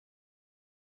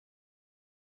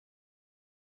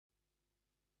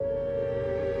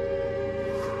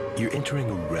You're entering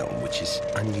a realm which is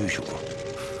unusual.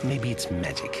 Maybe it's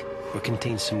magic, or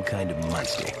contains some kind of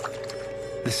monster.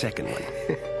 The second one.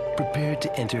 Prepare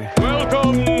to enter...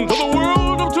 Welcome to the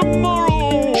world of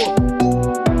tomorrow!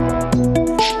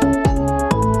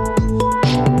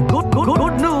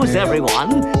 Good news,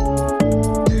 everyone!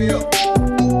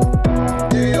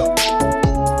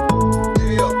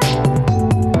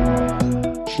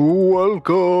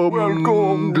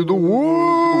 Welcome to the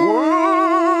world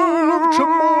of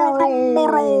tomorrow.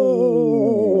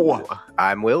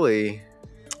 I'm Willie.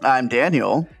 I'm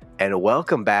Daniel. And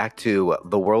welcome back to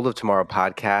the World of Tomorrow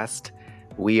podcast.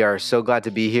 We are so glad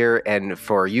to be here. And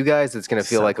for you guys, it's going to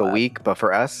feel like a week. But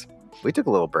for us, we took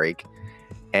a little break.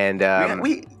 And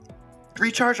we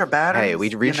recharged our batteries. Hey,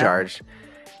 we recharged.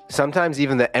 Sometimes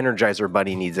even the Energizer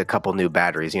Bunny needs a couple new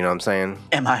batteries. You know what I'm saying?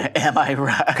 Am I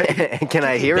right? Can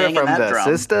I hear it from the drum.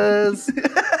 sisters?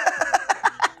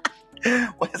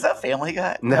 What is that, Family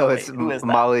Guy? No, wait, it's who is that?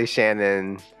 Molly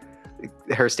Shannon,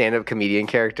 her stand-up comedian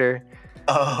character.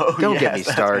 Oh, Don't yes, get me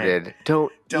that's started. right.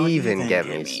 Don't even get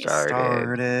me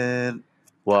started.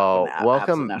 Well, Absolute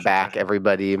welcome national back, treasure.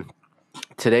 everybody.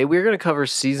 Today we're going to cover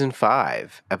Season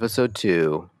 5, Episode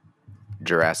 2,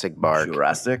 Jurassic Park.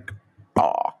 Jurassic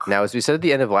Park. Now, as we said at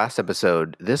the end of last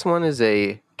episode, this one is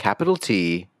a capital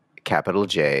T, capital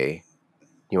J.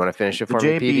 You want to finish it for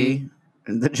me, PD?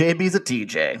 The JB's a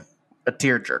TJ, a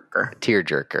tearjerker.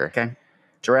 Tearjerker. Okay.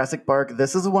 Jurassic Park.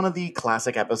 This is one of the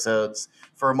classic episodes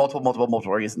for multiple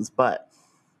reasons, but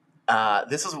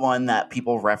this is one that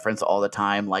people reference all the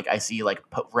time. Like I see like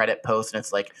Reddit posts and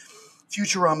it's like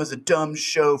Futurama's a dumb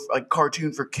show, like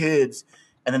cartoon for kids,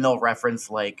 and then they'll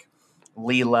reference like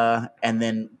Leela and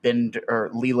then Bender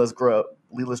or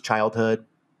Leela's childhood,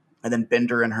 and then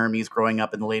Bender and Hermes growing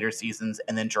up in the later seasons,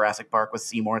 and then Jurassic Park with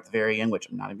Seymour at the very end, which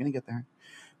I'm not even going to get there.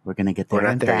 We're going to get there. We're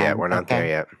not there yet. We're not there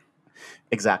yet.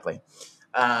 Exactly.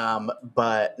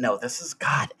 But no, this is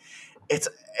God. It's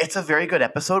a very good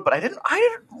episode, but I didn't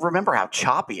remember how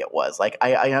choppy it was. Like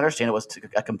I understand it was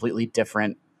a completely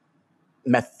different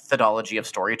methodology of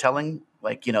storytelling.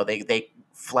 Like, you know, they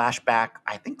flash back,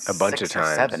 I think a bunch 6 of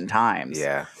times. or 7 times.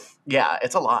 Yeah. Yeah,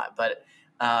 it's a lot, but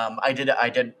I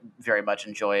did very much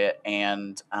enjoy it,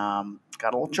 and got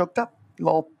a little choked up,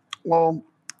 little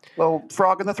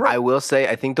frog in the throat. I will say,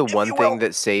 I think the If one you thing will.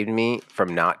 that saved me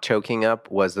from not choking up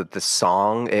was that the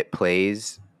song it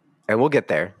plays, and we'll get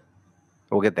there.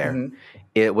 Mhm.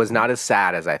 It was not as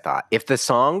sad as I thought. If the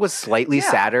song was slightly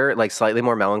sadder, like slightly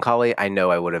more melancholy, I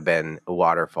know I would have been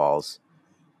Waterfalls.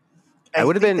 I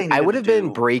would have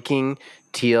been breaking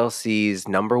TLC's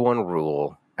 #1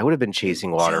 rule. I would have been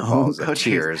chasing waterfalls Don't go of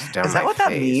tears down my face. Is that what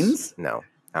that means? No,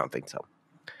 I don't think so.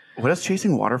 What is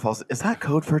chasing waterfalls? Is that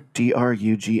code for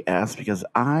DRUGS? Because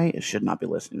I should not be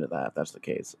listening to that if that's the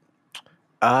case.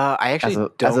 I actually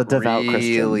as a don't devout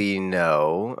really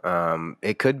know.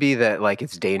 It could be that like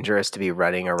it's dangerous to be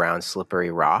running around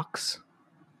slippery rocks.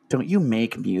 Don't you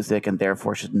make music and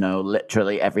therefore should know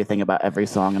literally everything about every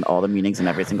song and all the meanings in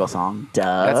every single song?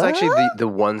 Duh. That's actually the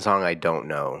one song I don't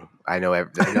know. I know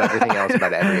everything else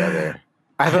about every other.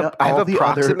 I have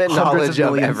approximate knowledge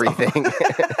of everything.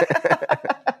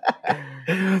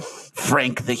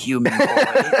 Frank the human boy.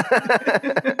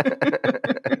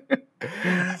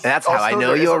 That's how I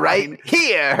know you're right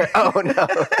here. Oh no.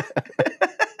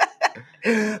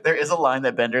 There is a line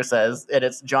that Bender says, and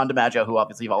it's John DiMaggio, who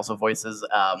obviously also voices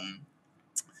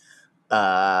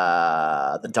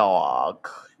the dog.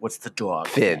 What's the dog?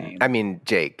 Finn. I mean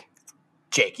Jake.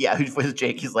 Jake, yeah, who voices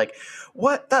Jake? He's like,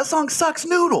 "What? That song sucks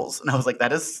noodles." And I was like,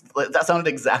 that sounded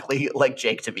exactly like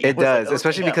Jake to me. It does, like,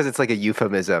 especially because it's like a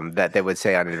euphemism that they would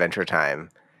say on Adventure Time.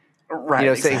 right,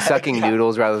 You know, saying exactly, sucking yeah.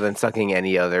 noodles rather than sucking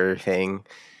any other thing.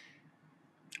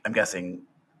 I'm guessing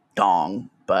dong,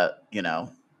 but you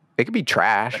know. It could be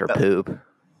trash or poop.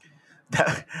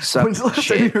 Suck When's the last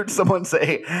time you shit. heard someone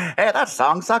say, "Hey, that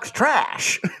song sucks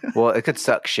trash"? Well, it could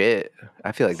suck shit.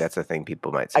 I feel like that's a thing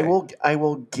people might say. I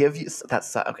will give you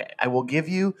that's okay. I will give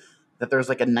you that there's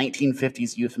like a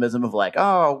 1950s euphemism of like,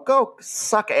 "Oh, go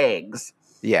suck eggs."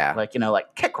 Yeah. Like, you know,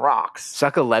 like kick rocks.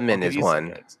 Suck a lemon I'll is give you suck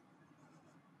one. eggs.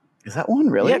 Is that one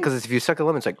really? Yeah, because if you suck a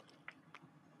lemon, it's like,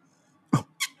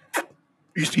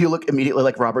 you look immediately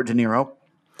like Robert De Niro,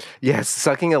 yes,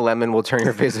 sucking a lemon will turn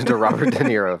your face into Robert De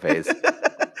Niro face.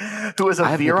 who is a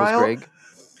I have nipples, virile. Greg.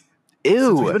 Since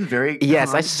we've Ew. been very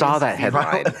Yes, I saw that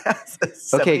headline.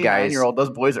 Okay, guys. 79-year-old,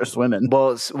 those boys are swimming.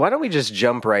 Well, why don't we just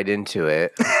jump right into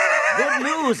it? Good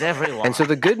news, everyone! And so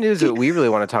the good news that we really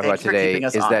want to talk about Thanks for today keeping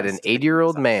us is that an honest.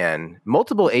 80-year-old man,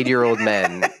 multiple 80-year-old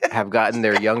men have gotten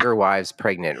their younger wives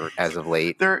pregnant as of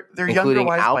late, They're younger including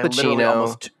wives Al by literally Pacino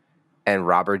almost and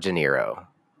Robert De Niro.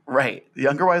 Right. The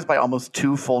younger wives by almost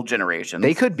 2 full generations.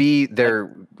 They could be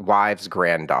their wives'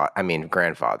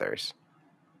 grandfathers.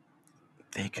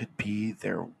 They could be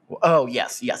their... Oh,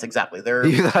 yes, exactly.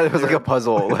 You thought it was like a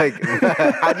puzzle. Like,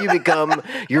 how do you become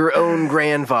your own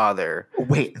grandfather?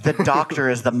 Wait, the doctor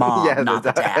is the mom, not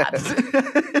the dad.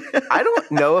 I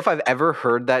don't know if I've ever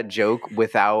heard that joke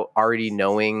without already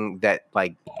knowing that,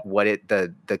 like, what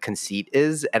the conceit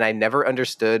is. And I never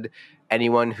understood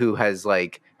anyone who has,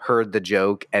 like, heard the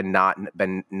joke and not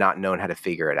known how to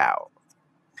figure it out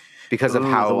because of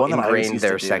how ingrained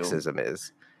their sexism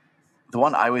is. The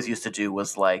one I always used to do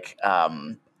was like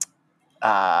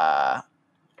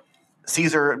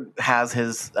Caesar has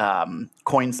his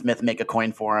coinsmith make a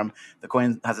coin for him. The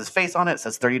coin has his face on it. It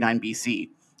says 39 BC.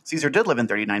 Caesar did live in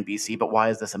 39 BC, but why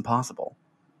is this impossible?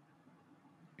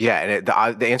 Yeah, and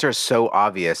the answer is so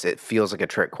obvious, it feels like a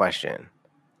trick question.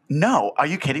 No, are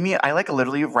you kidding me? I like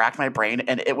literally racked my brain,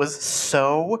 and it was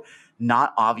so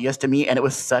not obvious to me, and it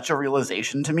was such a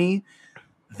realization to me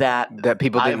that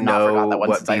people didn't know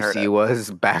what BC was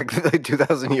back like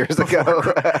 2,000 years ago.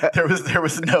 there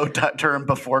was no term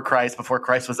before Christ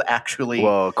was actually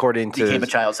according to became a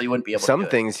child, so you wouldn't be able to some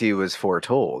things he was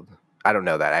foretold. I don't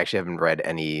know that. I actually haven't read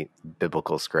any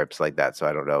biblical scripts like that, so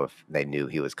I don't know if they knew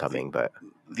he was coming. But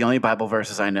the only Bible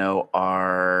verses I know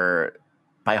are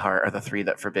by heart are the 3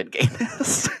 that forbid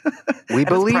gayness. We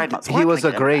believed he was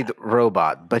a great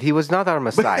robot, but he was not our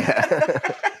Messiah.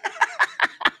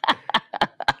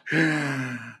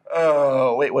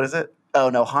 Oh, wait, what is it?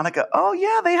 Oh, no, Hanukkah. Oh,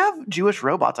 yeah, they have Jewish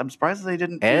robots. I'm surprised they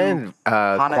didn't and they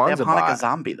have Kwanzaa Hanukkah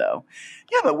zombie, though.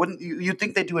 Yeah, but wouldn't you'd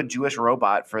think they'd do a Jewish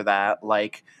robot for that,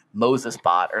 like Moses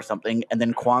bot or something, and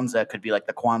then Kwanzaa could be like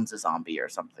the Kwanzaa zombie or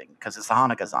something, because it's a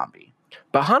Hanukkah zombie.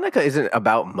 But Hanukkah isn't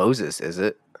about Moses, is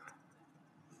it?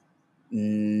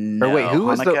 No, or wait, who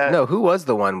was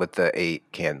the one with the 8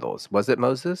 candles? Was it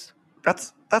Moses?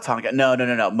 That's Hanukkah. No.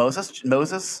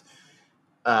 Moses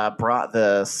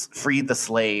freed the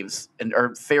slaves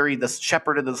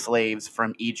shepherded the slaves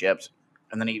from Egypt,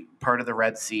 and then he parted the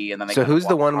Red Sea, and then so who's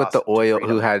the one with the oil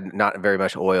who had not very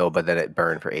much oil, but then it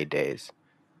burned for 8 days?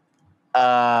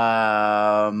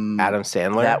 Adam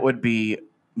Sandler. That would be.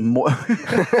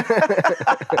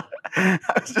 I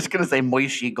was just gonna say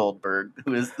Moishi Goldberg,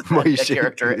 who is a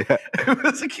character, who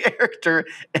is a character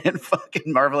in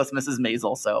fucking Marvelous Mrs.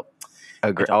 Maisel. So,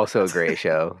 also a great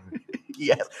show.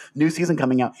 Yes, new season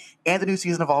coming out, and a new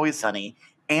season of Always Sunny,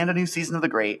 and a new season of The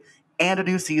Great, and a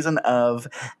new season of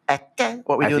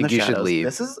What We Do in the Shadows. I think you should leave.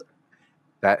 This is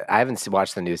that I haven't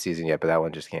watched the new season yet, but that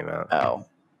one just came out. Oh,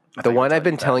 the one I've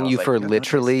been telling you for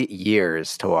literally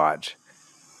years to watch.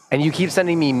 And you keep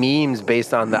sending me memes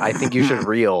based on the I think you should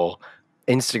reel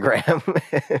Instagram,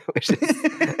 which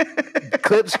is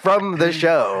clips from the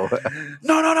show.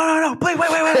 No. Wait.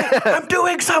 I'm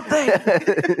doing something.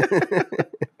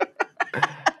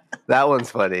 That one's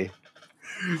funny.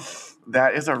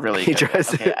 That is a really good one.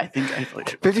 Okay, I think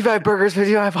 55 burgers,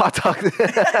 55 hot dogs.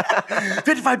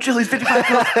 55 chilies, 55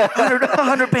 Cokes,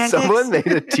 100 pancakes. Someone made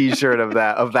a t-shirt of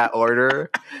that order,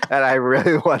 and I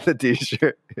really want the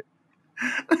t-shirt.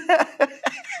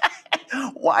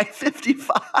 Why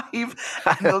 55?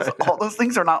 All those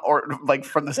things are not like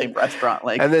from the same restaurant.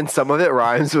 Like, and then some of it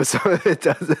rhymes, but some of it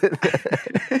doesn't.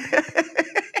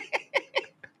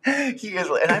 He is,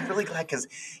 and I'm really glad because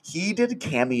he did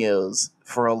cameos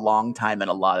for a long time in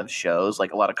a lot of shows,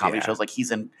 like a lot of comedy shows. Like he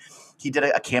did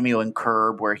a cameo in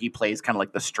Curb where he plays kind of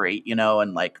like the straight,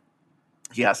 and like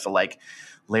he has to like.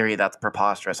 Larry, that's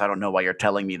preposterous. I don't know why you're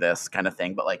telling me this kind of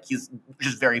thing. But like he's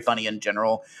just very funny in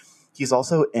general. He's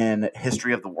also in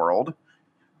History of the World.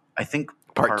 I think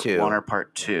part 2. 1 or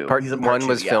part 2. Part 1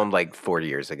 was filmed like 40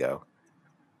 years ago.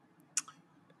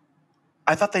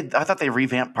 I thought they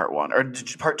revamped part 1. Or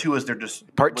part 2 is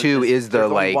part 2 is the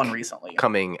like one recently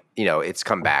coming, it's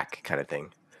come back kind of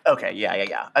thing. Okay,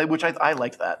 yeah. Which I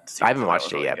liked that. I haven't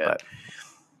watched it yet, but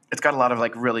it's got a lot of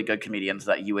like really good comedians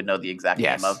that you would know the exact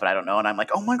name of, but I don't know. And I'm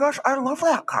like, oh my gosh, I love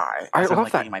that guy. I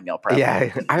love that. My meal prep. Yeah,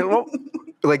 I love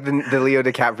like the Leo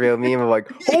DiCaprio meme of like,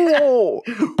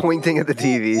 pointing at the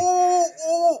TV.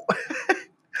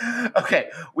 Okay,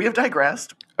 we have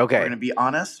digressed. Okay, we're going to be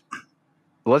honest.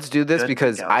 Let's do this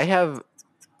because I have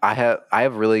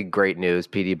really great news,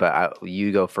 PD. But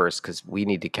you go first because we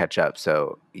need to catch up.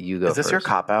 So you go. Is this first. your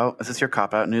cop out? Is this your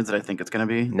cop out news that I think it's going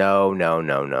to be? No.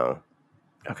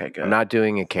 Okay, good. I'm not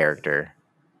doing a character.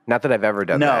 Not that I've ever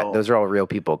done that. Those are all real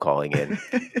people calling in.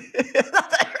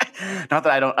 Not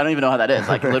that I don't even know how that is.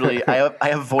 Like literally, I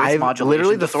have voice modulation.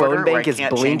 Literally, the disorder phone bank is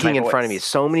blinking in front of me.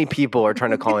 So many people are trying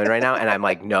to call in right now, and I'm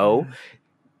like, no.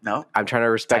 I'm trying to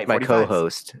respect my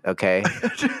co-host. Okay.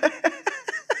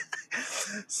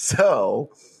 So,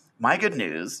 my good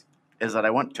news is that I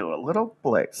went to a little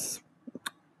place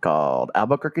called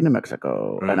Albuquerque, New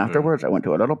Mexico. And afterwards, I went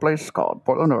to a little place called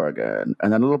Portland, Oregon.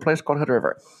 And then a little place called Hood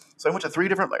River. So I went to 3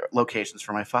 different locations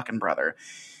for my fucking brother.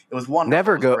 It was wonderful.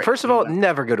 Never go. Great. First of all,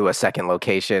 never go to a second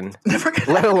location. Never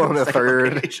go let alone a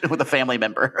third. With a family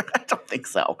member. I don't think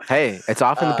so. Hey, it's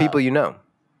often the people you know.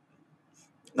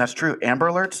 That's true. Amber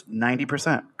Alerts,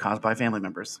 90% caused by family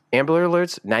members. Amber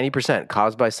Alerts, 90%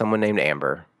 caused by someone named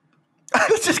Amber. I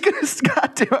was just going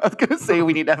to say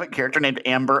we need to have a character named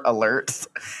Amber Alerts.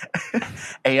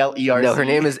 ALERC. No, her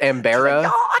name is Ambera.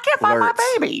 Like, I can't find my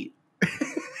baby.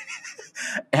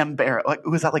 Ambera. Like,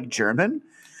 was that like German?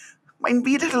 Mein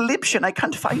wieder Liebchen, I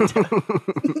can't find her.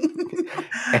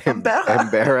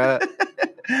 Ambera.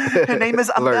 Her name is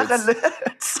Ambera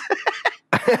Alerts.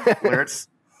 Alerts.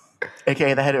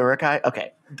 AKA the head of Urukai.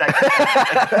 Okay.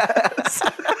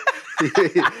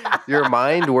 Your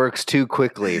mind works too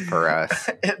quickly for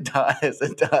us. It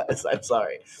does. I'm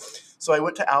sorry. So I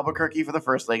went to Albuquerque for the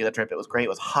first leg of the trip. It was great. It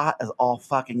was hot as all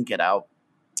fucking get out.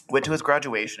 Went to his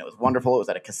graduation. It was wonderful. It was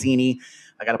at a casino.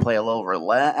 I got to play a little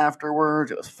roulette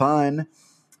afterwards. It was fun.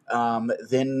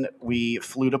 Then we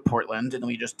flew to Portland, and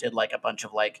we just did like a bunch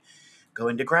of like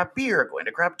going to grab beer, going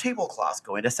to grab tablecloths,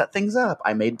 going to set things up.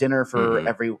 I made dinner for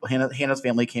Hannah's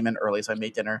family came in early, so I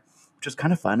made dinner, which was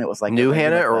kind of fun. It was like new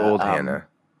Hannah or old Hannah?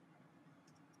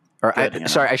 Hannah.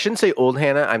 Sorry, I shouldn't say old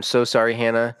Hannah. I'm so sorry,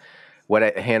 Hannah.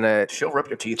 Hannah? She'll rip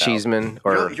your teeth Cheeseman, out.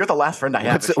 Or you're the last friend I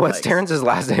have. What's Terrence's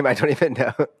last name? I don't even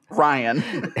know. Ryan.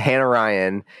 Hannah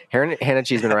Ryan. Hannah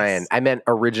Cheeseman Ryan. I meant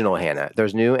original Hannah.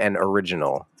 There's new and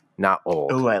original, not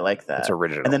old. Oh, I like that. It's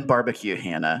original. And then barbecue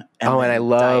Hannah. And I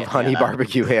love honey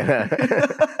barbecue Hannah.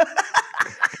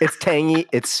 It's tangy.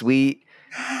 It's sweet.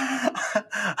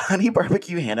 Honey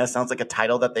barbecue Hannah sounds like a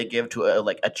title that they give to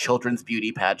a children's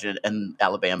beauty pageant in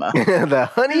Alabama. The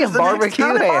honey barbecue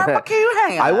Hannah.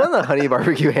 I won the honey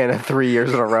barbecue Hannah 3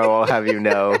 years in a row. I'll have you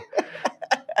know.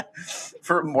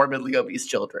 For morbidly obese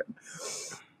children.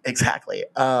 Exactly.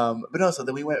 But no, so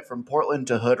then we went from Portland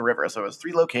to Hood River. So it was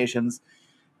 3 locations.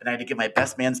 And I had to give my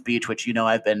best man speech, which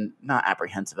I've been not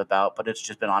apprehensive about, but it's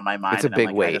just been on my mind. It's a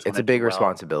big weight. It's a big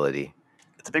responsibility.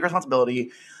 It's a big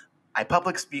responsibility. I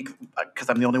public speak because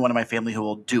I'm the only one in my family who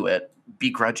will do it,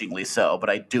 begrudgingly so, but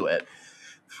I do it.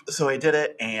 So I did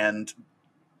it, and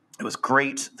it was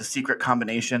great. The secret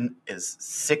combination is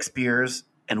 6 beers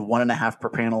and 1.5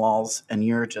 propanolols, and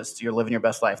you're living your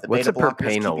best life. What's a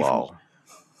propanolol?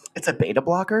 It's a beta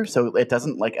blocker, so it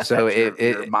doesn't affect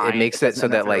your mind. It makes it so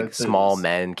that small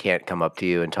men can't come up to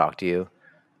you and talk to you.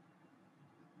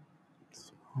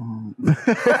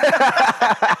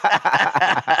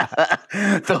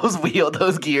 those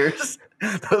gears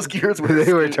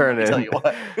were turning. I'll tell you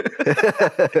what.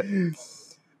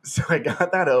 So I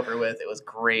got that over with. It was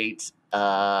great.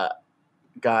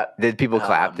 Did people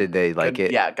clap? Did they like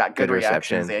it? Yeah, got good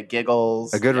reactions. They had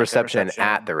giggles. A good reception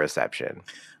at the reception.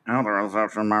 At the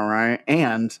reception, am I right?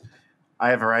 And I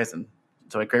have Verizon.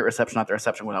 So a great reception at the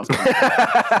reception when I was coming.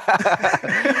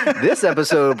 This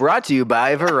episode brought to you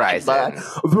by Verizon.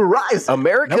 Verizon.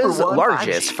 America's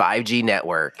largest 5G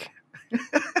network.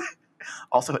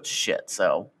 Also, it's shit,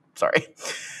 so sorry.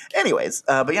 Anyways,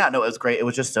 but yeah, no, it was great. It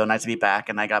was just so nice to be back.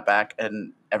 And I got back,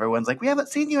 and everyone's like, we haven't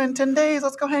seen you in 10 days.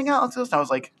 Let's go hang out. And I was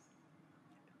like,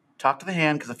 talk to the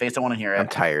hand because the face don't want to hear it. I'm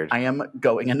tired. I am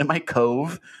going into my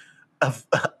cove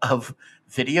of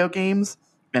video games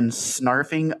and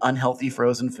snarfing unhealthy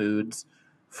frozen foods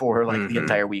for the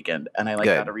entire weekend. And I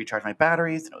got to recharge my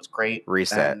batteries, and it was great.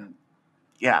 Reset. And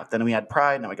yeah, then we had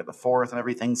Pride, and then we got the 4th and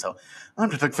everything. So I'm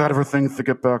just excited for things to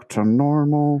get back to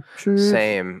normal. Jeez.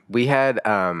 Same. We had,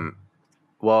 my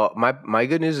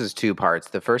good news is 2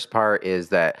 parts. The first part is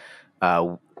that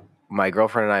my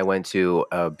girlfriend and I went to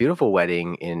a beautiful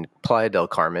wedding in Playa del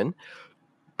Carmen.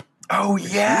 Oh,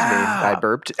 yeah. I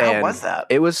burped. How was that?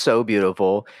 It was so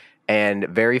beautiful and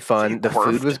very fun. The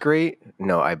food was great.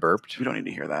 No, I burped. We don't need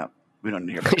to hear that.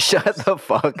 Shut the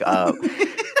fuck up.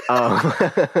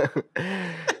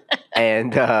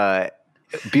 And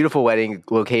beautiful wedding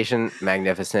location,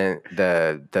 magnificent.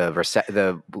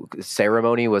 The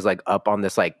ceremony was up on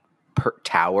this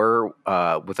tower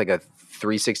with a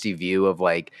 360 view of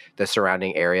the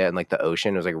surrounding area and the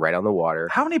ocean. It was right on the water.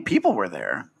 How many people were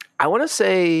there? I want to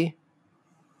say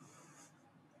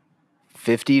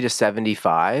 50 to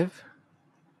 75.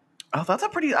 Oh, that's a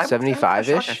pretty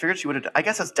 75-ish. I figured she would have. I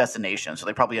guess it's destination, so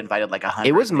they probably invited 100.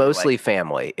 It was mostly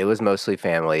family.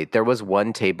 There was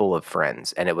one table of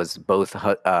friends, and it was both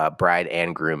bride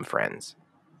and groom friends.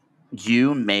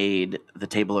 You made the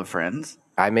table of friends?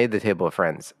 I made the table of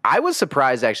friends. I was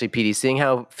surprised, actually, PD, seeing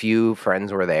how few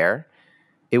friends were there.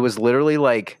 It was literally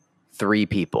like 3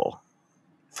 people.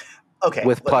 Okay.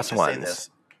 With let me plus just say ones. this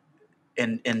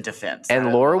in defense. I And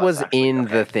don't Laura know if was actually- in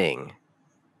okay. the thing.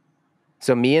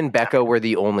 So me and Becca were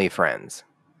the only friends.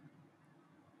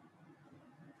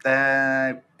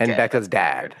 And Okay, Becca's that's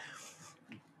dad.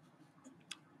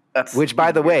 That's Which,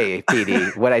 by the way, weird.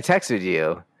 PD, what I texted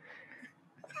you,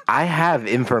 I have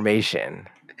information.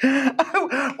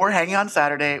 We're hanging on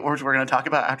Saturday, which we're going to talk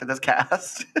about after this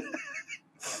cast.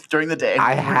 During the day.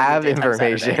 I We're gonna have do daytime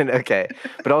information. Saturday. Okay.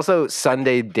 But also,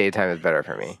 Sunday daytime is better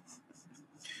for me.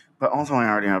 But also, I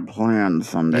already have plans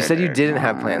Sunday. You said you didn't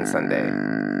have plans Sunday.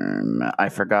 I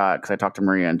forgot because I talked to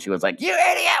Maria and she was like, "You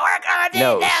idiot, we're going to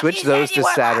No, now. switch You those said you to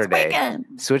went last Saturday. weekend."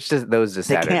 Switch those to They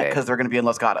Saturday. can't because they're going to be in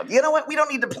Los Gatos. You know what? We don't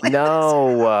need to plan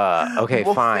No. Okay,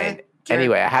 We'll fine. figure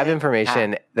Anyway, I have it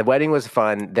information. out. The wedding was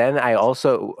fun. Then I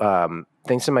also,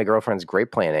 thanks to my girlfriend's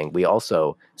great planning, we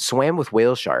also swam with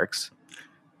whale sharks.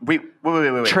 Wait.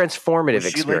 Transformative Was she,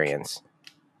 experience.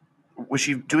 Was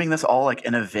she doing this all like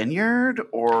in a vineyard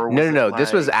or? Was No. it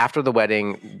This was like- after the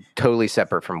wedding, totally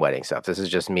separate from wedding stuff. This is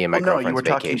just me and my Well, no, girlfriend's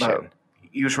vacation.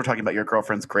 You were talking about your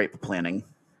girlfriend's grape planning.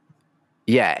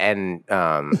 Yeah, and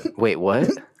wait, what?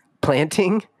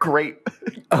 Planting? Grape.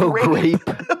 Oh, grape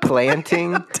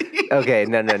planting? Okay,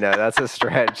 no, that's a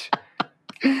stretch.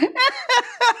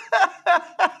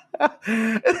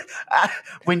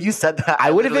 When you said that, I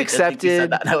would have literally did think you said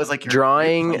accepted that, and I was like, "You're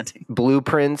drawing planting."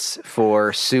 blueprints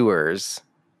for sewers,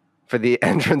 for the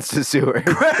entrance to sewers.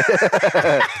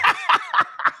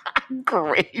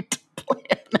 Great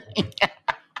planning.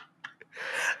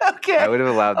 Okay, I would have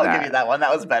allowed I'll that. give you that one.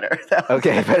 That was better. That was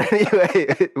Okay, but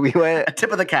anyway, we went. a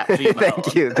tip of the cap to you.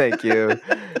 Thank you.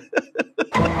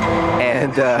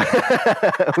 And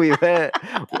we went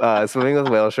swimming with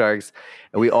whale sharks,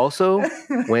 and we also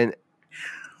went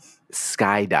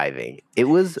skydiving. It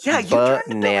was Yeah, you turned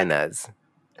into, bananas.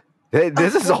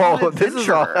 This is all.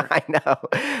 I know.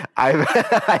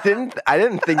 I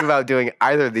didn't think about doing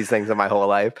either of these things in my whole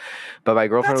life, but my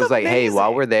girlfriend That's was like, "Hey, while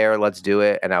amazing. we're there, let's do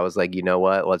it." And I was like, "You know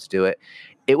what? Let's do it."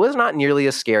 It was not nearly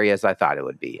as scary as I thought it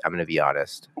would be. I'm going to be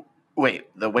honest. Wait,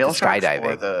 the whale The sharks skydiving.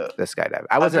 or the The skydiving.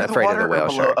 I wasn't under afraid of water the whale or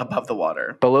shark. above the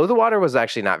water? Below the water was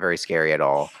actually not very scary at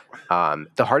all.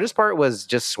 The hardest part was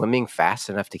just swimming fast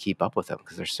enough to keep up with them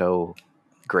because they're so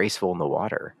graceful in the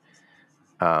water.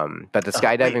 But the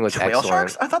skydiving was whale excellent.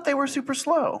 Sharks? I thought they were super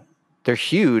slow. They're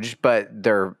huge, but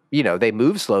they're, they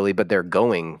move slowly, but they're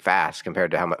going fast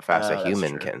compared to how fast a That's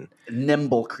human true. can.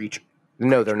 Nimble creature.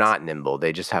 No, they're not nimble.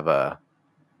 They just have a.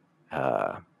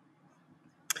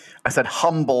 I said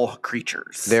humble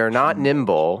creatures. They're not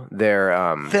nimble. They're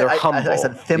they're humble. I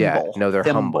said thimble. Yeah, no, they're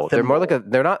humble. They're more like a.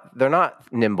 They're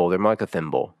not nimble. They're more like a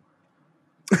thimble.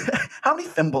 How many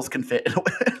thimbles can fit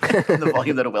in the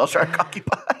volume that a whale shark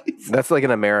occupies? That's like an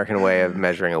American way of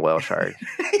measuring a whale shark.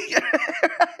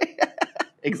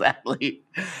 Exactly.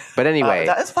 But anyway,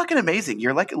 that is fucking amazing.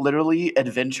 You're like literally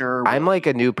adventure. I'm like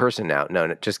a new person now.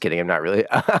 No, just kidding. I'm not really.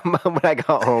 When I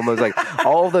got home, I was like,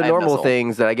 all the I have no normal soul.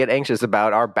 things that I get anxious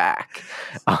about are back.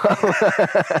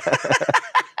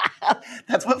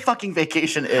 That's what fucking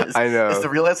vacation is. I know. It's the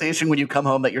realization when you come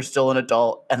home that you're still an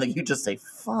adult and then you just say,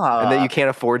 fuck. And that you can't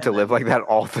afford to live like that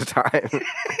all the time.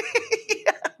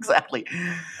 Yeah, exactly.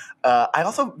 I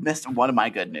also missed one of my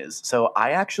good news. So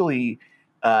I actually,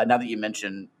 now that you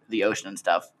mentioned the ocean and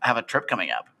stuff, I have a trip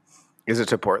coming up. Is it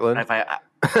to Portland?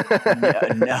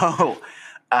 No.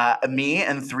 Me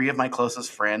and 3 of my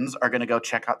closest friends are going to go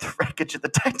check out the wreckage of the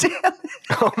Titanic.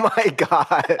 Oh my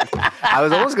God. I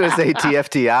was almost going to say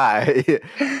TFTI.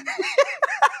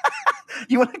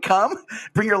 You want to come?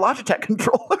 Bring your Logitech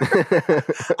controller.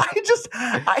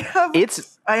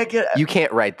 You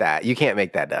can't write that. You can't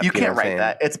make that up. You know can't what I'm write saying?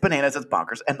 that. It's bananas. It's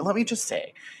bonkers. And let me just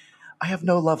say, I have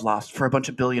no love lost for a bunch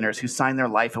of billionaires who signed their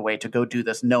life away to go do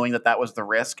this, knowing that was the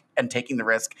risk and taking the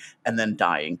risk and then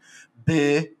dying.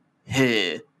 This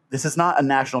is not a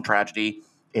national tragedy.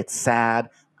 It's sad.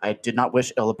 I did not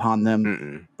wish ill upon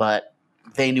them, but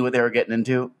they knew what they were getting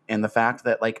into. And the fact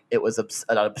that it was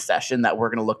an obsession that we're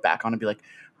going to look back on and be like,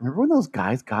 remember when those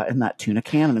guys got in that tuna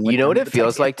can? And You know what it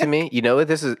feels like to me? You know what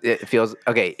this is? It feels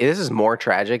okay. This is more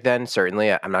tragic than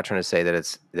certainly. I'm not trying to say that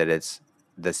it's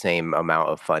the same amount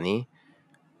of funny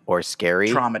or scary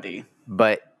Traumedy.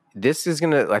 But this is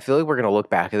I feel like we're gonna look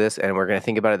back at this and we're gonna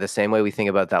think about it the same way we think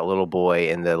about that little boy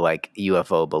in the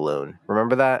UFO balloon.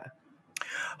 Remember that?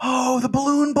 Oh, the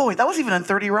balloon boy. That was even in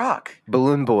 30 Rock.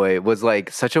 Balloon boy was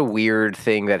such a weird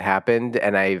thing that happened,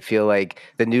 and I feel like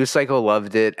the news cycle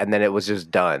loved it, and then it was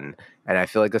just done. And I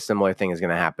feel like a similar thing is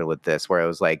going to happen with this, where it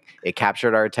was it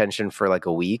captured our attention for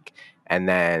a week, and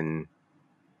then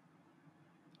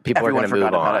people everyone are going to move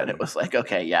forgot about on. it, and it was like,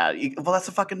 okay, yeah, well, that's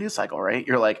a fucking news cycle, right?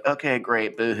 You're like, okay,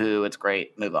 great, boohoo, it's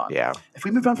great, move on. Yeah. If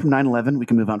we move on from 9/11, we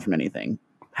can move on from anything.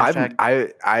 Hashtag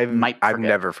I've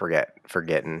never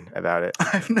forgetting about it.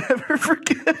 I've never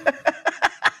forget.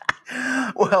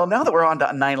 Well, now that we're on to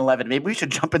 9/11, maybe we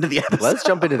should jump into the episode. Let's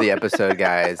jump into the episode,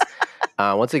 guys.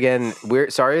 Once again,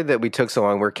 we're sorry that we took so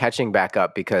long. We're catching back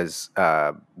up because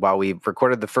while we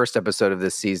recorded the first episode of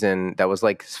this season, that was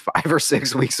like 5 or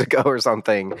 6 weeks ago or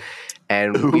something,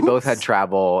 and we both had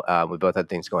travel. We both had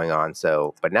things going on.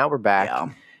 But now we're back,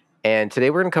 and today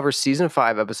we're going to cover season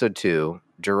 5, episode 2,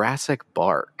 Jurassic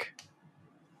Bark.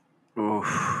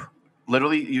 Oof.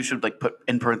 Literally, you should like put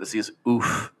in parentheses,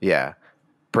 oof. Yeah.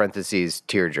 Parentheses,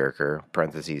 tearjerker,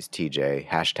 parentheses, TJ,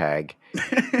 hashtag,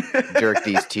 jerk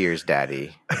these tears,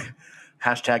 daddy.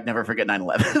 Hashtag, never forget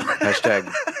 9/11.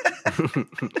 Hashtag,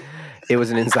 it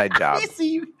was an inside job. I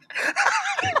see you.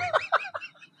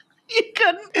 You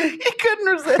couldn't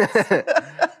resist.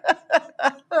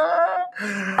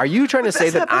 Are you trying to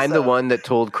say that I'm the one that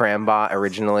told Crambot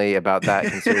originally about that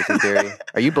conspiracy theory?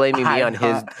 Are you blaming me on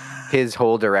his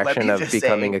whole direction of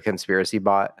becoming a conspiracy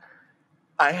bot?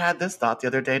 I had this thought the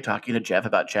other day talking to Jeff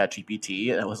about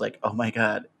ChatGPT, and I was like, oh my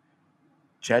God,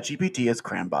 ChatGPT is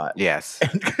Crambot. Yes.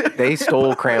 They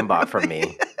stole Crambot from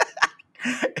me.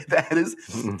 That is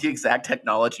the exact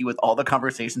technology with all the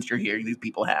conversations you're hearing these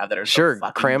people have that are sure. So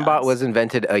fucking Crambot nuts. was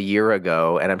invented a year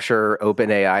ago, and I'm sure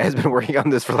OpenAI has been working on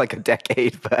this for like a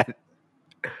decade, but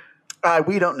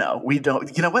we don't know. We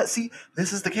don't. You know what? See,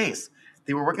 this is the case.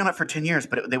 They were working on it for 10 years,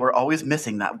 but they were always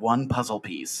missing that one puzzle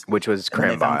piece, which was Crambot.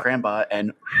 And they found Crambot,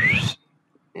 and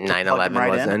 9/11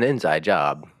 right was an inside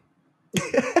job.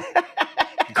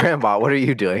 Crambot, what are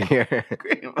you doing here?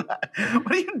 Crambot,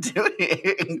 what are you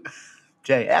doing?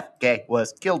 JFK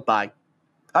was killed by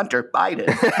Hunter Biden.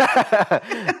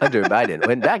 Hunter Biden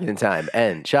went back in time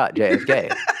and shot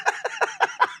JFK.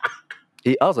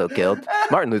 He also killed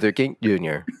Martin Luther King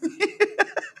Jr.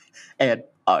 And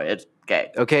it's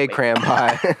gay. Okay,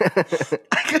 Crambot.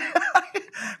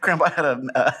 Crambot had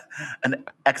an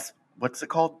what's it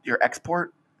called? Your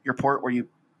export? Your port where you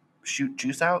shoot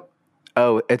juice out?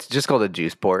 Oh, it's just called a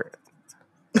juice port.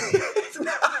 It's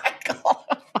not called.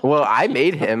 Well, I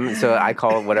made him, so I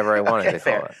call it whatever I wanted to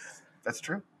call it. That's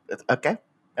true. It's okay.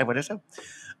 I would assume.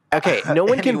 Okay, no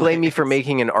one can blame me for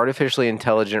making an artificially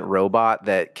intelligent robot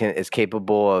that is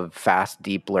capable of fast,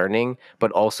 deep learning,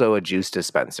 but also a juice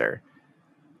dispenser.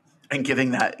 And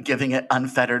giving it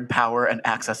unfettered power and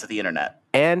access to the internet.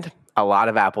 And a lot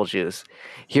of apple juice.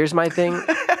 Here's my thing.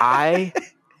 I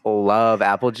love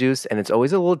apple juice, and it's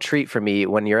always a little treat for me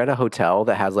when you're at a hotel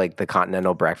that has like the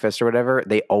continental breakfast or whatever.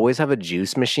 They always have a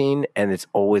juice machine, and it's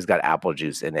always got apple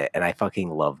juice in it, and I fucking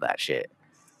love that shit.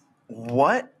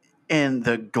 What in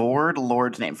the gourd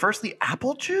Lord's name? Firstly,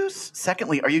 apple juice?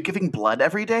 Secondly, are you giving blood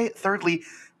every day? Thirdly,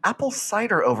 apple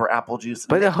cider over apple juice.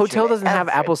 But the hotel doesn't have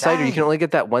apple cider. You can only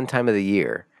get that one time of the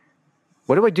year.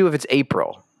 What do I do if it's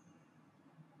April?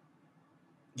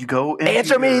 You go into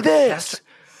Answer me this.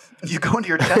 You go into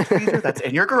your chest freezer that's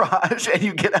in your garage, and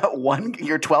you get out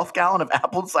your 12th gallon of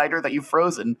apple cider that you've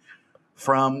frozen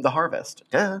from the harvest.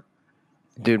 Duh.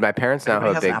 Dude, my parents now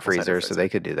Everybody have has a an big apple cider freezer, freezer. so they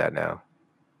could do that now.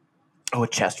 Oh, a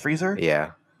chest freezer?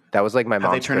 Yeah. That was like my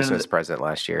mom's turned into Christmas present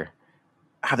last year.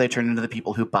 Have they turned into the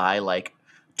people who buy like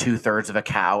 2/3 of a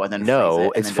cow and then freeze it? No,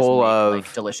 and it's then full just of make,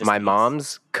 like, delicious my meats?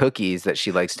 mom's cookies that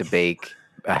she likes to bake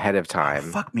ahead of time.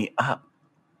 Fuck me up.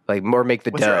 Like, more make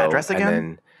the What's dough. your address again? And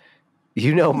then,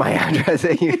 you know my address.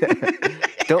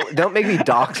 Don't make me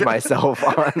dox myself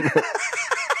on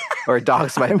or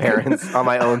dox my parents on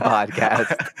my own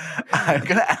podcast. I'm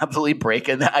going to absolutely break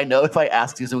in that. I know if I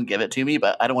ask Susan would give it to me,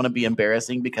 but I don't want to be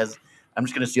embarrassing because I'm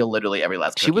just going to steal literally every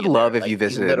last cookie. She would in love there, if you the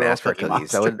visited and literal asked for Cookie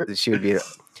cookies. Monster. She would be.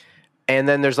 And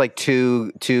then there's like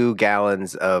two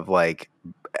gallons of like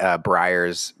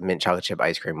Breyer's mint chocolate chip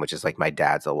ice cream, which is like my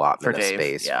dad's allotment of Dave,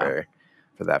 space yeah.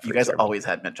 for that. You guys freezer. always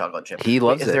had mint chocolate chip. He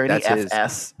loves Is it. there any That's his.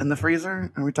 FS in the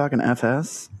freezer? Are we talking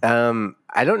FS?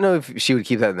 I don't know if she would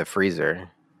keep that in the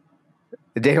freezer.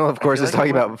 Daniel, of course, feel is like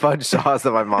talking about fudge sauce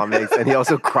that my mom makes, and he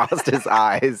also crossed his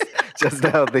eyes just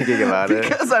now thinking about it.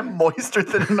 Because I'm moister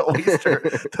than an oyster.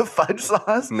 The fudge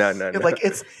sauce. No. Like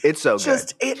it's so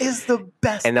just good. it is the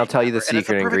best. And I'll thing tell you the ever. And it's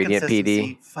a secret perfect ingredient,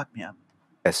 consistency. PD. Fuck me up.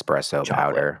 Espresso Chocolate.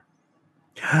 powder.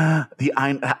 The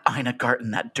Ina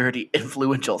Garten, that dirty,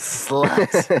 influential slut.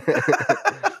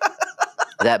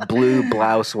 That blue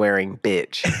blouse wearing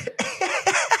bitch.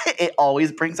 It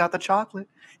always brings out the chocolate.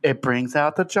 It brings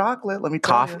out the chocolate. Let me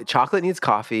tell you. Chocolate needs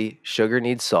coffee. Sugar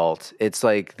needs salt. It's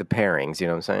like the pairings. You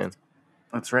know what I'm saying?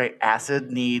 That's right.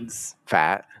 Acid needs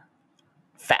Fat.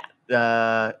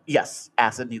 Yes,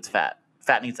 acid needs fat.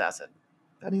 Fat needs acid.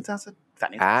 Fat needs acid.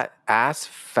 Fat needs acid. Ass,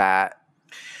 fat,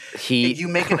 heat. You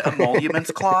make an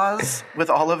emoluments clause with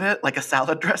all of it, like a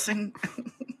salad dressing.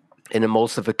 An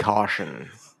emulsification.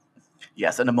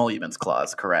 Yes, an emoluments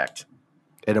clause. Correct.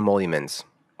 An emoluments.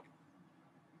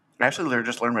 Actually,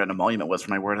 just learned what an emolument was for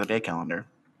my word of the day calendar.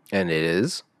 And it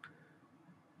is?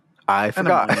 I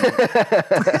forgot.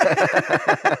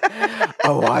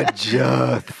 Oh, I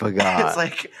just forgot. It's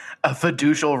like a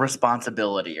fiducial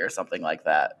responsibility or something like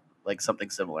that. Like something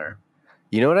similar.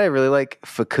 You know what I really like?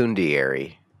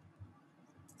 Fecundiary.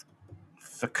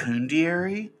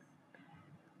 Fecundiary?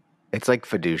 It's like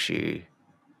fiduciary.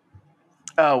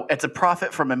 Oh, it's a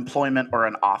profit from employment or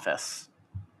an office.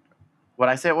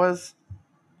 What'd I say it was?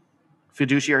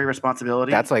 Fiduciary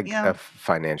responsibility? That's like a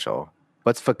financial.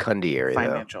 What's fecundiary,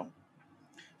 financial.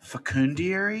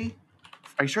 Fecundiary?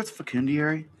 Are you sure it's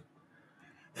fecundiary?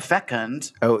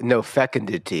 Fecund. Oh, no,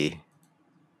 fecundity.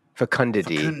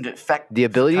 Fecundity. The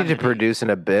ability to produce an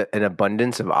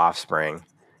abundance of offspring.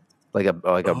 Like a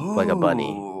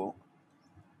bunny.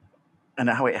 And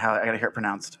how I gotta hear it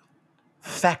pronounced.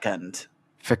 Fecund.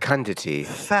 Fecundity.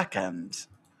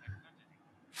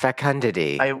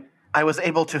 Fecundity. I was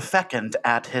able to fecund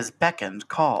at his beckoned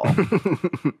call.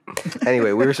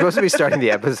 Anyway, we were supposed to be starting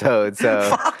the episode,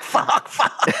 so fuck.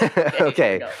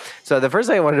 Okay. So the first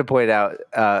thing I wanted to point out,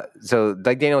 so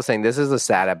like Daniel was saying, this is a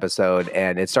sad episode,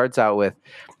 and it starts out with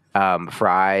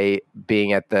Fry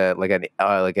being at the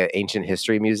like an ancient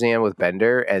history museum with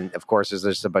Bender, and of course there's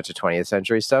just a bunch of 20th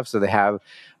century stuff. So they have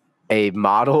a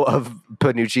model of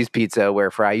Panucci's Pizza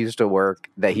where Fry used to work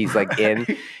that he's like in,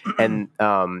 and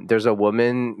there's a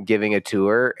woman giving a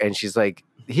tour, and she's like,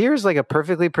 here's like a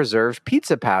perfectly preserved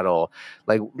pizza paddle.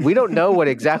 Like, we don't know what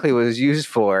exactly it was used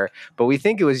for, but we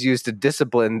think it was used to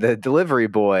discipline the delivery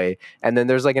boy. And then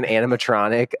there's like an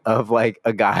animatronic of like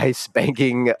a guy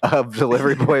spanking a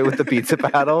delivery boy with the pizza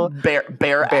paddle.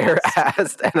 Bare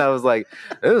ass. And I was like,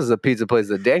 this is a pizza place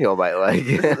that Daniel might like.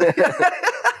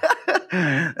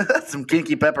 That's some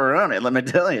kinky pepperoni, let me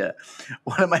tell you.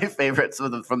 One of my favorites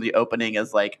from the opening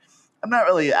is like, I'm not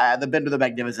really the Bender the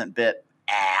Magnificent bit.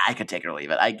 I could take it or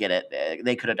leave it. I get it.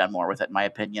 They could have done more with it, in my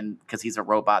opinion, because he's a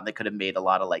robot and they could have made a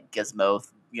lot of like gizmo,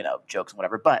 jokes and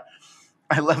whatever. But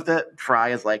I love that Fry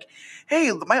is like, hey,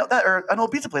 an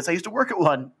old pizza place. I used to work at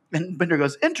one. And Bender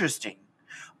goes, interesting.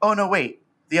 Oh, no, wait.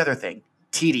 The other thing.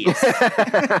 Tedious.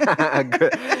 That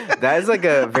is like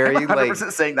a very like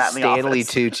saying that in Stanley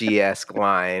Tucci-esque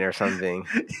line or something.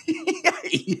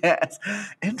 Yes.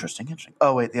 Interesting.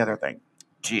 Oh, wait. The other thing.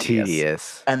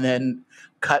 Tedious. And then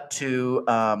cut to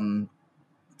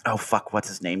what's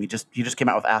his name? He just came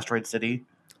out with Asteroid City.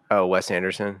 Oh, Wes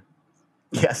Anderson.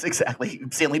 Yes, exactly.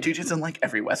 Stanley Tucci's in like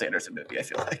every Wes Anderson movie, I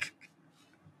feel like.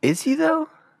 Is he though?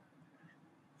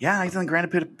 Yeah, he's in Grand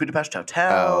Budapest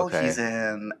Hotel. Oh, okay. He's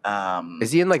in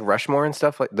is he in like Rushmore and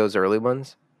stuff, like those early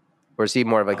ones? Or is he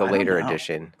more of like a later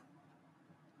edition?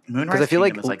 Because I feel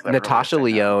like Natasha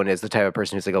Lyonne is the type of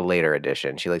person who's like a later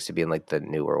edition. She likes to be in like the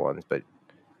newer ones, but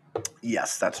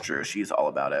yes, that's true. She's all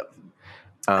about it.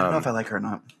 I don't know if I like her or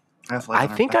not. I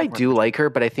think I do like her,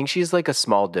 but I think she's like a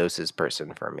small doses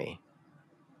person for me.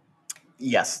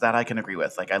 Yes, that I can agree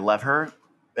with. Like, I love her,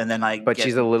 and then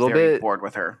she's a little bit bored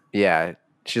with her. Yeah,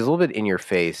 she's a little bit in your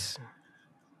face.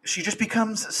 She just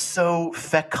becomes so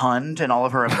fecund, and all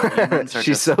of her emotions are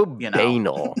she's just, so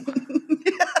banal.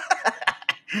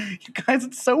 You guys,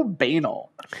 it's so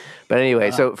banal. But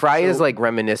anyway, so Fry is like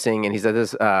reminiscing, and he's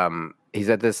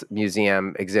at this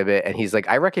museum exhibit, and he's like,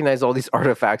 I recognize all these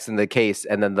artifacts in the case,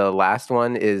 and then the last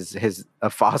one is his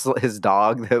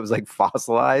dog that was like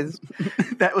fossilized.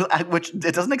 Which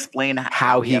it doesn't explain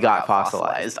how he got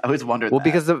fossilized. I always wondered. Well,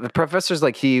 because the professor's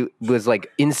like he was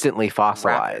like instantly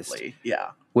fossilized. Rapidly, yeah.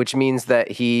 Which means that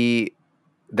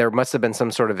there must have been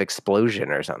some sort of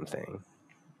explosion or something.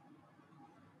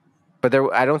 But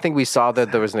I don't think we saw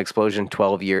that there was an explosion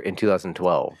in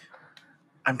 2012.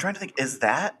 I'm trying to think. Is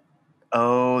that?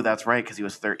 Oh, that's right. Because he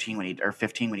was 15 when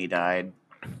he died.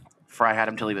 Fry had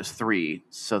him till he was 3.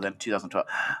 So then 2012.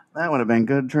 That would have been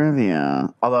good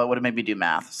trivia. Although it would have made me do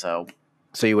math. So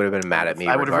you would have been mad at me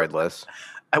regardless.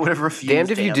 I would have refused. Damned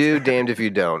if you do, damned if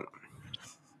you don't.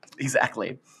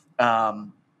 Exactly.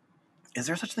 Is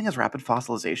there such thing as rapid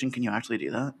fossilization? Can you actually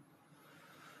do that?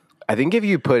 I think if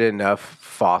you put enough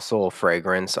fossil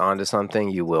fragrance onto something,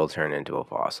 you will turn into a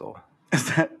fossil. Is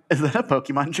that a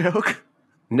Pokemon joke?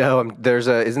 No,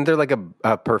 isn't there like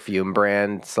a perfume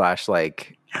brand /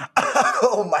 like?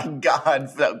 Oh my god!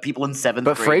 People in 7th grade.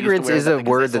 But fragrance is a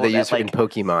word that they use in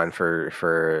Pokemon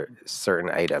for certain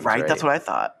items, right? That's what I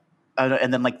thought.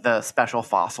 And then like the special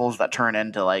fossils that turn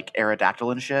into like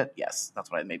Aerodactyl and shit. Yes,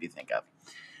 that's what it made me think of.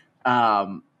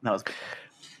 That was good.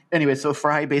 Anyway, so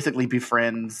Fry basically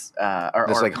befriends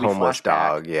this like homeless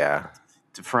dog. Yeah,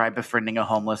 to Fry befriending a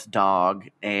homeless dog,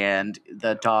 and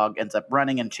the dog ends up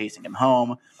running and chasing him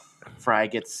home. Fry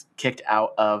gets kicked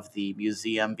out of the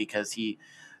museum because he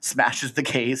smashes the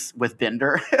case with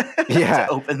Bender. Yeah,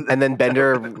 and then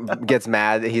Bender gets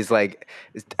mad. He's like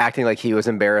acting like he was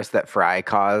embarrassed that Fry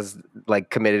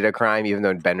committed a crime, even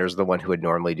though Bender's the one who would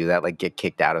normally do that, like get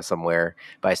kicked out of somewhere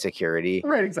by security.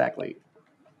 Right, exactly.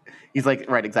 He's like,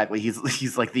 right, exactly.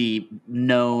 He's like the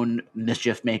known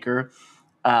mischief maker.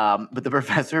 But the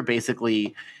professor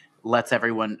basically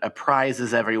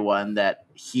apprizes everyone that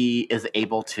he is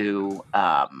able to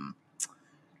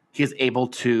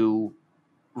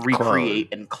recreate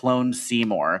and clone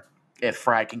Seymour if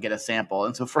Fry can get a sample.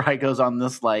 And so Fry goes on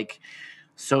this like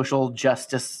social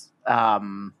justice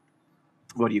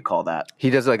what do you call that? He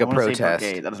does like a protest.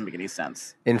 That doesn't make any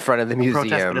sense. In front of the museum.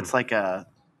 Protest, but it's like a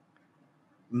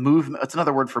movement. It's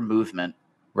another word for movement.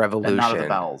 Revolution. And not of the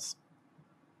bells.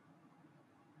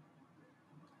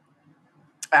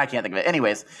 I can't think of it.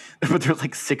 Anyways, but there's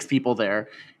like 6 people there.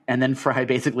 And then Fry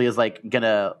basically is like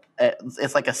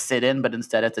it's like a sit-in, but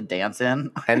instead it's a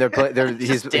dance-in. And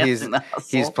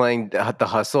he's playing the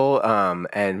hustle.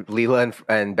 And Leela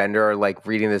and Bender are like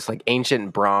reading this like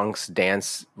ancient Bronx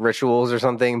dance rituals or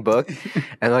something book.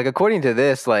 And like according to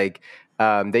this, like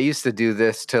they used to do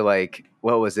this to like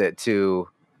what was it to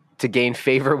gain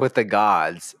favor with the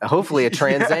gods. Hopefully a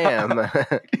Trans Am.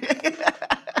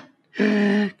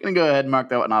 Gonna go ahead and mark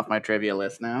that one off my trivia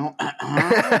list now.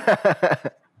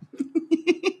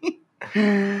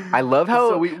 I love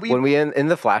how when we in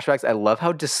the flashbacks, I love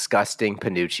how disgusting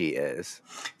Panucci is.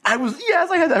 I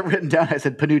had that written down. I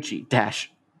said Panucci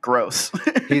 - gross.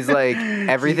 He's like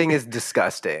everything is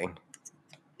disgusting.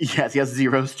 Yes, he has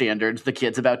 0 standards. The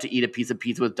kid's about to eat a piece of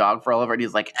pizza with dog fur all over it.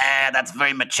 He's like, that's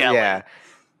very Michelli. Yeah.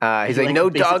 He's like, no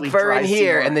dog fur in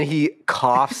here. And then he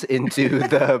coughs into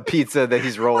the pizza that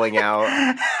he's rolling out.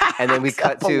 And then we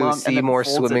cut to Seymour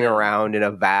swimming around in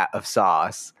a vat of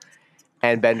sauce.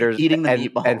 And Bender's eating the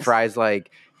meatballs. And Fry's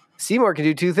like, Seymour can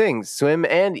do 2 things, swim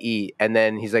and eat. And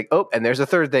then he's like, oh, and there's a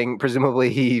third thing.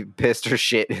 Presumably he pissed or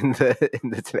shit in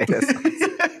the tomato sauce.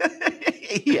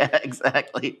 Yeah,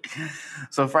 exactly.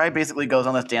 So Fry basically goes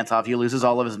on this dance off. He loses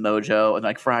all of his mojo. And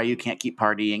like, Fry, you can't keep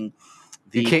partying.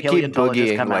 You can't keep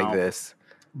boogieing like this.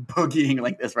 Boogieing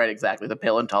like this, right, exactly. The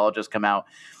paleontologists come out,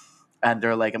 and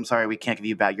they're like, I'm sorry, we can't give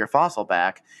you back your fossil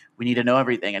back. We need to know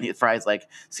everything. And Fry's like,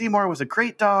 Seymour was a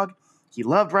great dog. He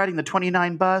loved riding the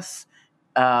 29 bus.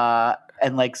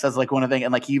 And like says like one of the things,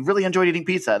 and like he really enjoyed eating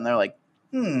pizza. And they're like,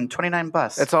 29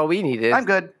 bus. That's all we needed. I'm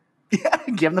good. Yeah,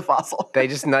 give him the fossil. They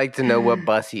just like to know what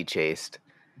bus he chased.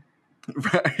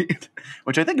 Right.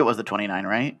 Which I think it was the 29,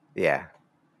 right? Yeah.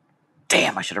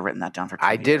 Damn, I should have written that down for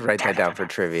trivia. I did write that down for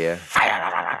trivia.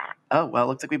 Oh, well, it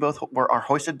looks like we both are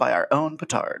hoisted by our own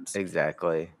petards.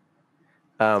 Exactly.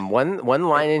 One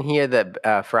line in here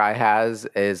that Fry has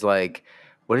is like,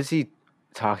 what is he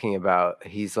talking about?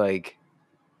 He's like,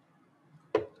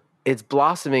 it's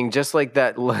blossoming just like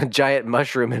that giant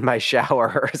mushroom in my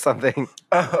shower or something.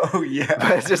 Oh, yeah.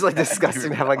 But it's just like disgusting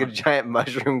to have like a giant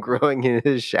mushroom growing in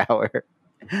his shower.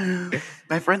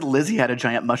 My friend Lizzie had a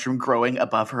giant mushroom growing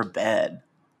above her bed.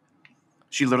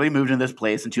 She literally moved into this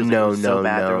place and she was like, it was so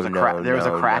bad. There was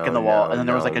a crack in the wall, and then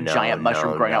there was like a giant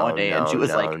mushroom growing out one day, and she was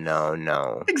like,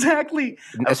 no. Exactly.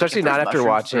 Especially not after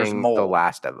watching The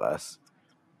Last of Us.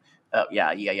 Oh,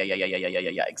 yeah,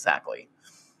 exactly.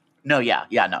 No.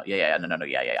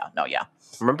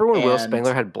 Remember when Will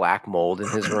Spengler had black mold in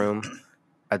his room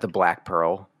at the Black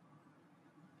Pearl?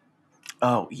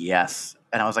 Oh, yes.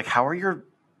 And I was like, how are you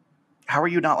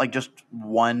not like just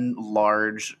one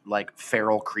large like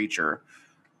feral creature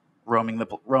roaming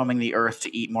the earth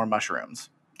to eat more mushrooms?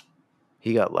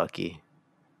 He got lucky.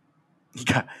 He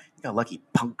got lucky,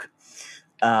 punk.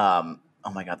 Oh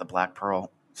my god, the Black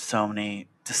Pearl. So many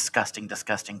disgusting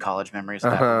college memories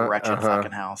of that wretched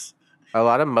fucking house. A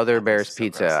lot of Mother Bear's so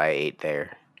pizza gross. I ate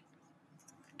there.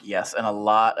 Yes, and a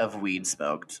lot of weed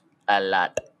smoked. A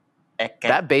lot.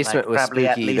 That basement was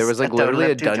spooky. There was like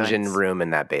literally a dungeon room in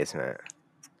that basement.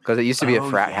 Because it used to be a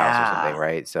frat house or something,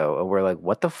 right? So we're like,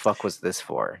 what the fuck was this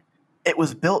for? It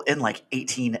was built in like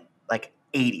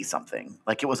 1880 something.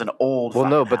 Like it was an old Well,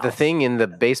 no, but house. the thing in the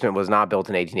basement was not built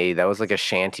in 1880. That was like a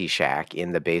shanty shack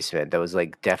in the basement. That was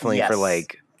like definitely for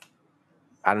like,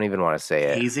 I don't even want to say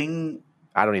it. Hazing?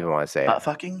 I don't even want to say butt it.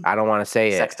 Fucking? I don't want to say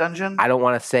it. Sex dungeon? I don't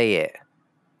want to say it.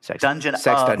 Sex dungeon.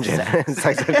 Sex dungeon.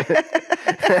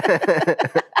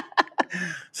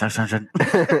 So,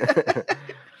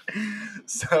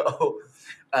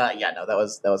 that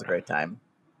was a great time.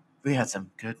 We had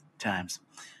some good times.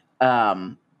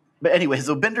 But anyway,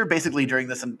 so Bender basically during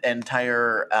this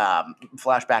entire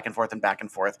flash back and forth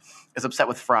is upset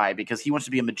with Fry because he wants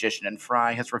to be a magician, and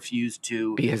Fry has refused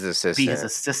to be his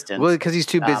assistant. Well, because he's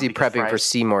too busy prepping for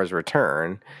Seymour's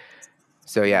return.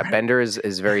 So yeah, right. Bender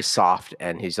is very soft,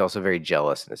 and he's also very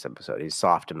jealous in this episode. He's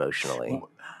soft emotionally.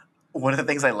 One of the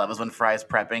things I love is when Fry's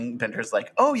prepping, Bender's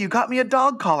like, "Oh, you got me a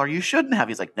dog collar. You shouldn't have."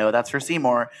 He's like, "No, that's for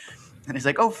Seymour." And he's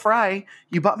like, "Oh, Fry,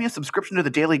 you bought me a subscription to the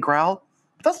Daily Growl?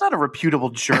 But that's not a reputable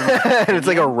journal." It's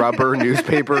like a rubber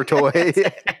newspaper toy.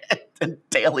 The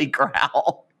Daily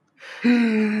Growl.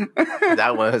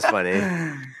 That one was funny.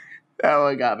 That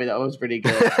one got me. That was pretty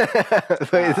good.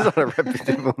 Wait, this is not a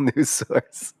reputable news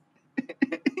source.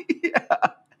 Yeah.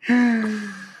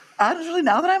 Honestly,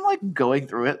 now that I'm like going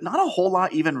through it, not a whole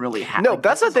lot even really happened. No,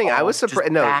 that's the thing. I was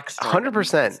surprised. No,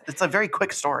 100%. It's a very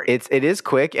quick story. It is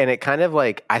quick, and it kind of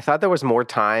like I thought there was more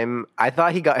time. I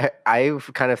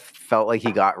kind of felt like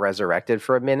he got resurrected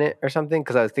for a minute or something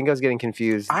because I was getting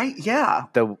confused.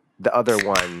 The other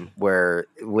one where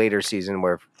later season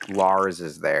where Lars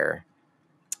is there.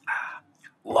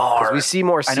 Lars. We see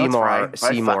more Seymour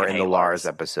in the Lars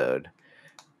episode.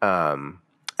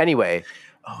 Anyway.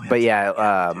 Oh, but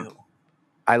yeah,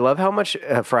 I love how much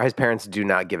Fry's parents do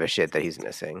not give a shit that he's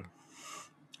missing.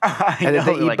 And then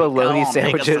they eat bologna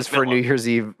sandwiches for New Year's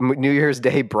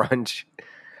Day brunch.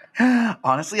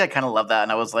 Honestly, I kind of love that.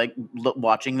 And I was like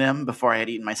watching them before I had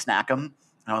eaten my snackum. And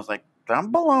I was like,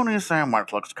 that bologna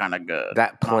sandwich looks kind of good.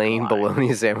 That plain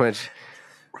bologna sandwich.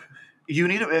 You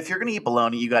need if you're going to eat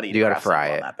bologna, you got to fry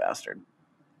it. On that bastard.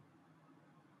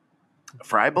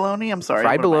 Fried bologna? I'm sorry.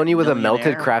 Fried bologna with a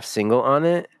melted Kraft single on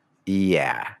it?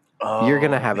 Yeah. Oh, you're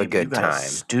going to have a good time.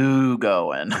 Stew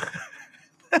going.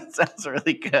 That sounds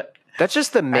really good. That's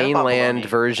just the mainland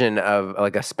version of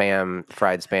like a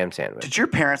fried spam sandwich. Did your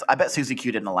parents, I bet Susie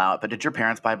Q didn't allow it, but did your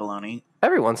parents buy bologna?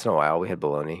 Every once in a while we had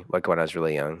bologna, like when I was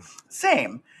really young.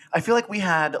 Same. I feel like we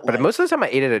had But most of the time I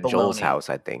ate it at Joel's house,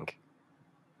 I think.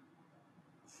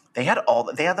 I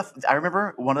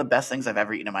remember one of the best things I've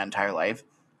ever eaten in my entire life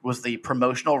was the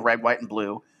promotional red, white, and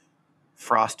blue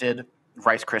frosted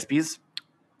Rice Krispies.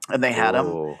 And they had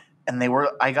them. And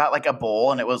I got like a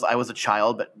bowl, and I was a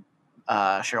child, but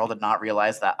Cheryl did not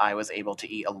realize that I was able to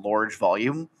eat a large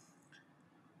volume.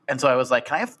 And so I was like,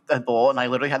 can I have a bowl? And I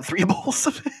literally had 3 bowls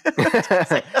of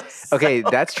it. Okay,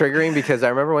 that's triggering because I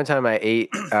remember one time I ate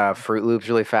Fruit Loops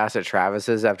really fast at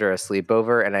Travis's after a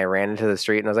sleepover, and I ran into the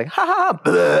street, and I was like, ha ha,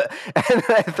 bleh, and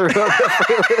I threw up the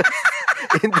Fruit Loops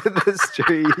into the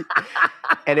street.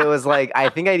 And it was like, I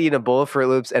think I'd eaten a bowl of Fruit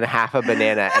Loops and half a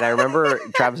banana. And I remember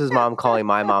Travis's mom calling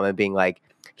my mom and being like,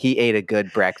 he ate a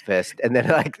good breakfast. And then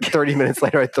like 30 minutes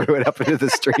later, I threw it up into the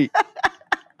street.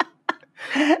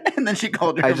 And then she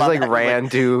called her. I just like ran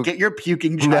to get your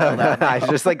puking child out. I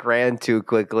just like ran too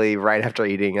quickly right after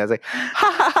eating. I was like,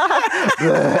 ha,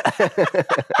 ha, ha.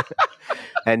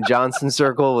 And Johnson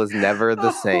Circle was never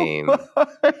the same.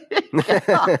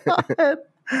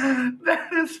 That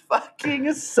is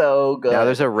fucking so good. Now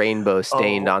there's a rainbow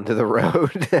stained onto the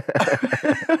road.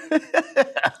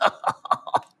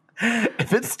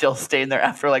 If it's still stained there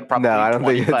after like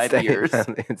probably 25 years. I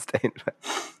don't think it's stained.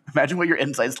 Imagine what your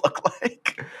insides look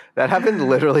like. That happened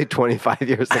literally 25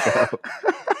 years ago.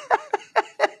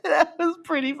 That was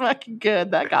pretty fucking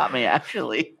good. That got me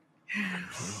actually.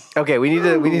 Okay, we need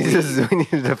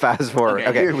to fast forward.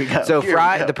 Okay, here we go. So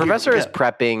the professor is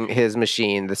prepping his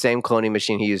machine, the same cloning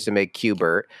machine he used to make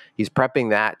Q*bert. He's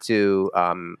prepping that to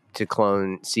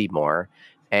clone Seymour,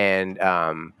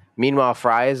 and meanwhile,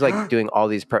 Fry is like doing all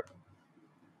these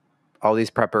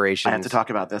preparations. I have to talk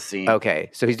about this scene. Okay,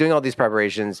 so he's doing all these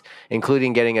preparations,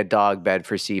 including getting a dog bed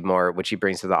for Seymour, which he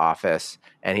brings to the office,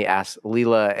 and he asks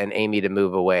Leela and Amy to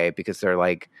move away because they're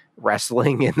like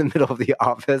wrestling in the middle of the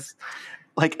office.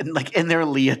 Like in their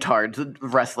leotards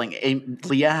wrestling.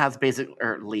 Leela has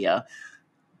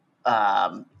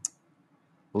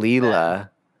Leela.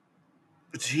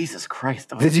 Jesus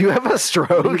Christ. Did you have a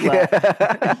stroke?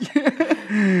 I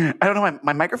don't know.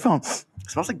 My microphone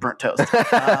smells like burnt toast.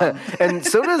 And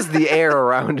so does the air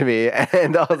around me.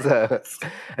 And also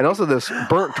this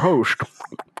burnt toast.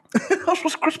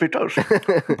 Also crispy toast.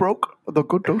 Who broke the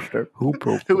good toaster? Who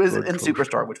is in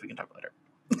Superstore, which we can talk about later.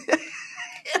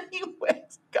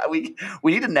 Anyways, God, we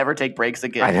need to never take breaks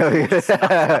again. I know.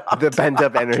 The pent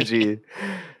up energy.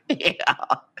 Yeah.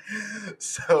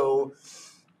 So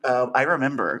I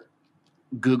remember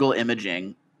Google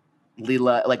imaging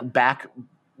Leela, like back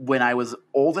when I was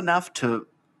old enough to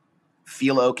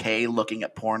feel okay looking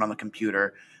at porn on the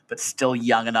computer, but still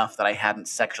young enough that I hadn't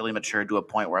sexually matured to a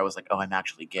point where I was like, oh, I'm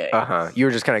actually gay. You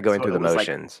were just kind of going through the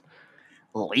motions.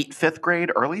 Late 5th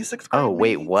grade, early 6th grade. Oh,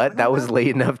 wait, maybe? what? That was late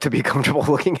enough to be comfortable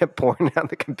looking at porn on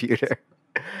the computer.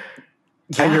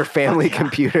 Yeah, on your family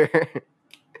computer.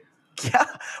 Yeah.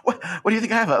 What do you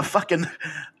think? I have a fucking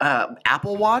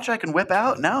Apple Watch I can whip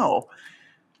out? No.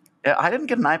 I didn't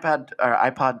get an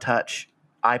iPod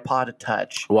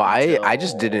Touch. Well, I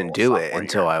just didn't do it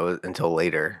until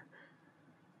later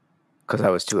because I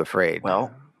was too afraid.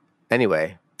 Well,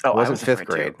 anyway, it wasn't 5th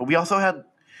grade, but we also had.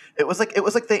 It was like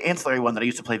the ancillary one that I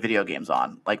used to play video games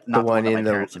on, like not the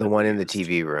one in the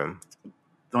TV room.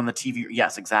 On the TV,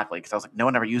 yes, exactly. Because I was like, no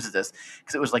one ever uses this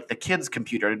because it was like the kids'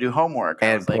 computer to do homework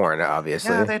and porn,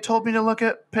 obviously. Yeah, they told me to look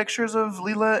at pictures of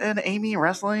Leela and Amy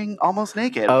wrestling almost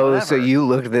naked. Oh, whatever. So you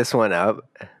looked this one up?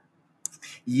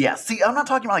 Yeah. See, I'm not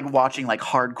talking about like watching like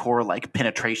hardcore like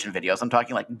penetration videos. I'm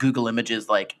talking like Google Images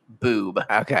like boob.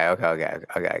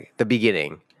 Okay. The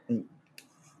beginning.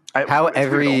 How It's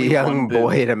every weird, young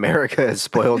boy in America is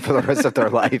spoiled for the rest of their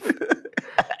life.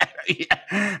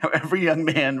 Yeah. Every young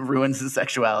man ruins his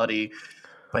sexuality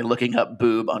by looking up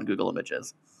boob on Google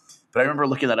Images. But I remember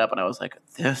looking that up and I was like,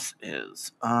 this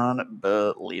is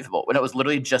unbelievable. And it was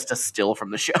literally just a still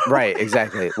from the show. Right,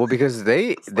 exactly. Well, because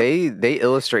they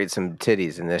illustrate some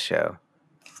titties in this show.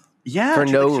 Yeah. For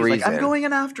no reason. Like, I'm going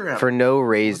in after him. For no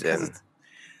reason.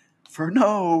 For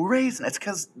no reason. It's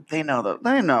because they know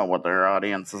what their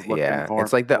audience is looking for.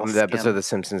 It's like the episode of The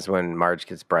Simpsons when Marge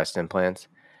gets breast implants.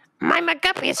 My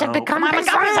McGuppies have become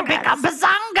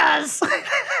bazongas.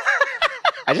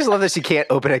 I just love that she can't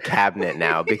open a cabinet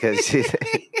now because she's.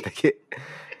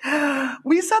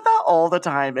 We said that all the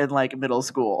time in like middle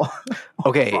school.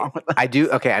 Okay, I do.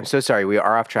 Okay, I'm so sorry. We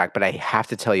are off track, but I have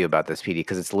to tell you about this, PD,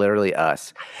 because it's literally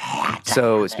us.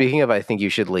 So speaking of, I think you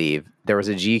should leave. There was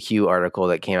a GQ article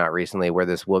that came out recently where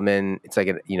this woman, it's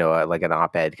like like an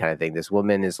op-ed kind of thing. This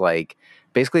woman is like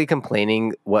basically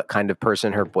complaining what kind of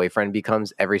person her boyfriend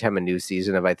becomes every time a new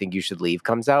season of I Think You Should Leave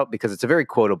comes out because it's a very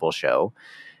quotable show.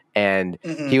 And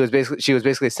she was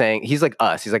basically saying he's like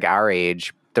us. He's like our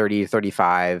age, 30,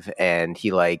 35, and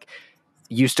he like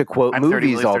used to quote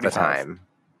movies all the time.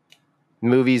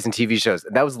 Movies and TV shows.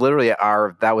 That was literally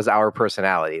our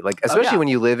personality. Like especially when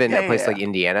you live in a place like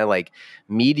Indiana, like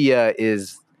media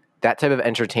is that type of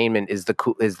entertainment is the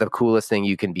coolest thing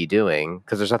you can be doing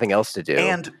because there's nothing else to do.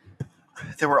 And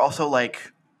there were also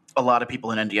like a lot of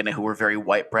people in Indiana who were very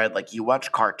white bread. Like you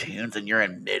watch cartoons and you're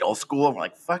in middle school and we're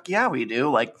like, fuck yeah, we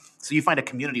do. Like, so you find a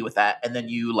community with that and then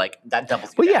you like that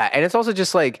doubles. Well, yeah. And it's also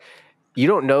just like, you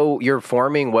don't know, you're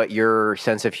forming what your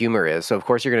sense of humor is. So of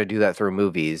course you're going to do that through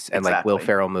movies and like Will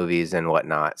Ferrell movies and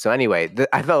whatnot. So anyway,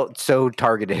 I felt so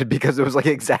targeted because it was like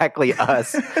exactly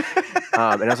us. And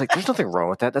I was like, there's nothing wrong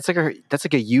with that. That's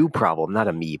like a you problem, not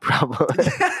a me problem.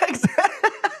 Exactly.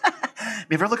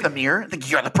 You ever look in the mirror and think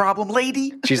you're the problem,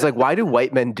 lady? She's like, why do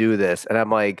white men do this? And I'm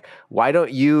like, why don't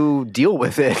you deal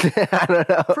with it? I don't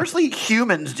know. Firstly,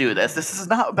 humans do this. This is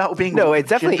not about being no, it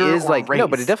definitely is like race. No,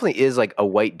 but it definitely is like a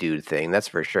white dude thing. That's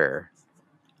for sure.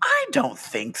 I don't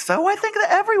think so. I think that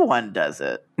everyone does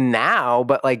it now,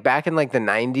 but like back in like the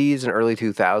 90s and early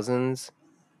 2000s.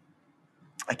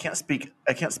 I can't speak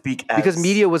because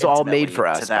media was all made for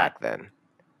us back then.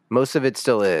 Most of it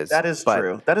still is. That is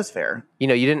true. That is fair. You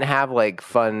know, you didn't have like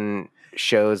fun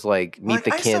shows like Meet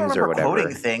the Kims or whatever.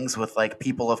 Quoting things with like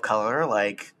people of color,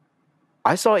 like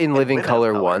I saw In Living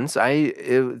Color once.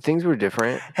 Things were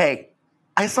different. Hey,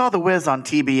 I saw The Wiz on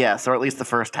TBS, or at least the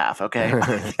first half. Okay,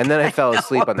 and then I fell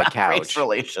asleep on the couch. Race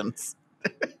relations.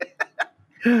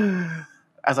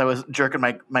 As I was jerking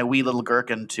my wee little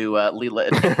gherkin to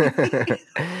Leela.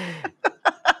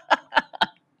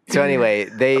 So anyway,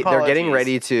 they're getting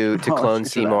ready to clone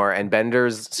Seymour, and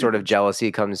Bender's sort of jealousy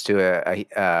comes to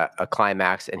a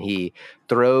climax, and he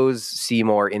throws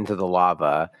Seymour into the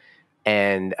lava,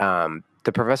 and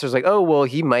the professor's like, oh well,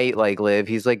 he might like live.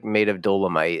 He's like made of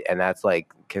dolomite, and that's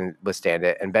like can withstand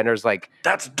it. And Bender's like,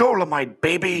 that's dolomite,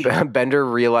 baby. Bender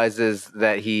realizes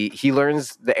that he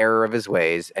learns the error of his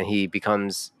ways, and he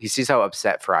sees how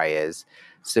upset Fry is,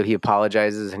 so he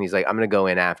apologizes, and he's like, I'm gonna go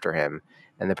in after him,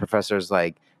 and the professor's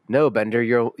like, no, Bender,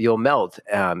 you'll melt.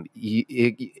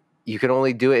 You can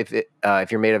only do it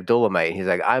if you're made of dolomite. And he's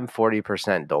like, I'm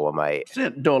 40% dolomite.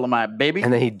 Dolomite, baby.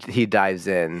 And then he dives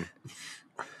in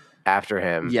after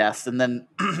him. Yes, and then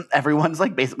everyone's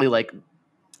like basically like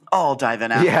all dive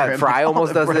in after him. Yeah, Fry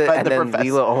almost does it, and then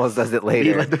Leela almost does it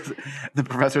later. The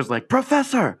professor's like,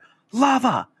 Professor,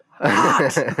 lava,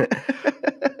 hot,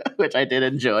 which I did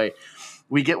enjoy.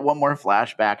 We get one more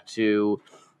flashback to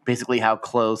basically how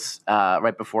close,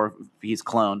 right before he's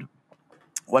cloned,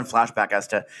 one flashback as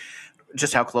to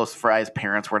just how close Fry's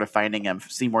parents were to finding him.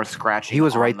 Seymour scratching. He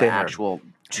was right the there. Actual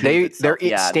they're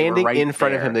standing right in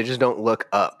front there. of him. They just don't look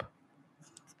up.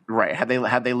 Right. Had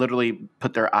they literally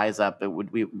put their eyes up, it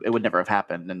would never have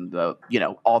happened, and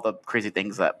all the crazy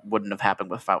things that wouldn't have happened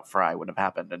without Fry wouldn't have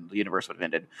happened, and the universe would have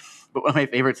ended. But one of my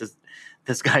favorites is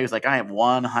this guy who's like, I am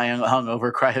one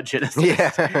hungover cryogenicist.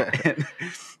 Yeah.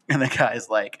 And the guy's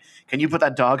like, can you put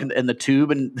that dog in the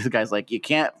tube? And the guy's like, you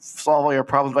can't solve all your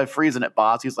problems by freezing it,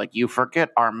 boss. He's like, you forget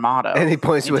our motto. And he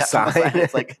points to a sign.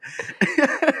 It's like,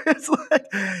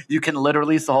 you can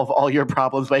literally solve all your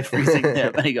problems by freezing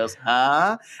him. And he goes,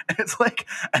 huh? And it's like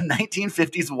a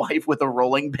 1950s wife with a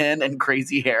rolling pin and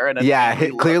crazy hair. And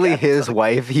clearly his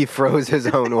wife. He froze his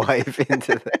own wife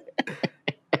into the...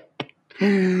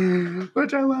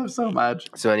 Which I love so much.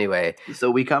 So anyway,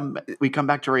 we come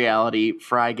back to reality.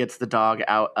 Fry gets the dog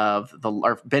out of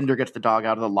Bender gets the dog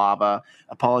out of the lava,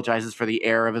 apologizes for the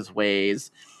error of his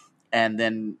ways, and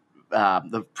then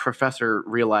the professor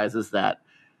realizes that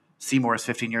Seymour is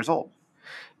 15 years old.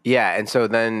 Yeah, and so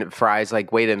then Fry's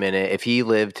like, wait a minute, if he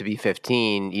lived to be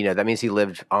 15, that means he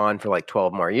lived on for like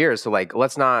 12 more years. So like,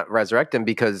 let's not resurrect him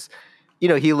because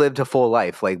he lived a full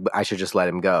life. Like, I should just let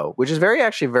him go, which is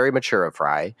actually very mature of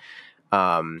Fry.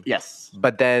 Yes.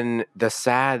 But then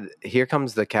here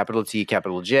comes the capital T,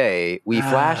 capital J. We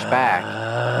flash back,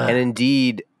 and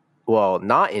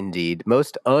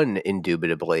most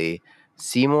unindubitably,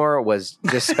 Seymour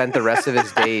just spent the rest of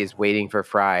his days waiting for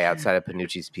Fry outside of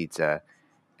Panucci's Pizza.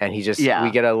 And we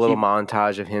get a little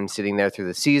montage of him sitting there through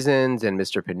the seasons and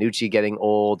Mr. Panucci getting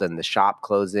old and the shop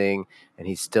closing, and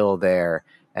he's still there.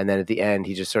 And then at the end,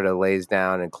 he just sort of lays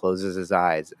down and closes his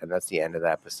eyes, and that's the end of the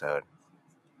episode.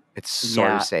 It's sort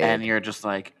of sad. And you're just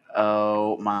like,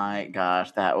 oh my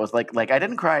gosh, that was like I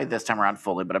didn't cry this time around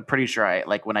fully, but I'm pretty sure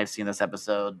when I've seen this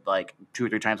episode like 2 or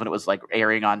 3 times when it was like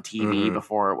airing on TV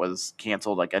before it was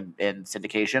canceled, like in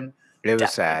syndication. It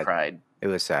was sad. Cried. It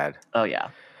was sad. Oh yeah,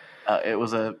 it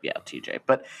was TJ.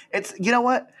 But it's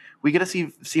what. We get to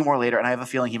see Seymour later, and I have a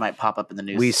feeling he might pop up in the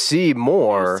news. We see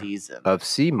more season of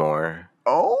Seymour.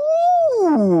 Oh,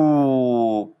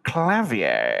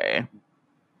 Clavier,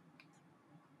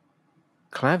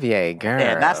 girl.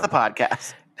 And that's the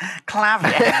podcast.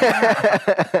 Clavier.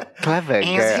 Clever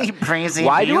girl. Easy, breezy,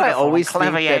 Why do I always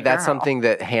think that that's something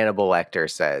that Hannibal Lecter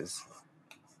says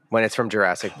when it's from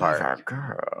Jurassic Park? Clever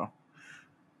girl.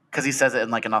 Because he says it in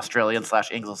like an Australian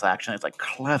 / English accent. It's like,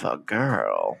 clever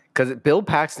girl. Because Bill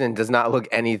Paxton does not look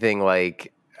anything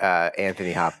like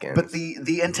Anthony Hopkins. But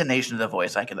the intonation of the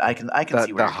voice, I can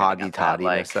see where the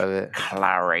hotty-todiness of it.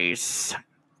 Clarice,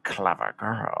 clever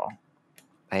girl.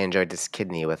 I enjoyed this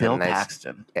kidney with Bill a nice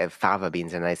Paxton. fava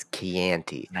beans, a nice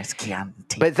Chianti. Nice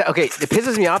Chianti. But it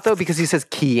pisses me off though because he says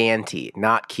Chianti,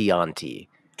 not Chianti.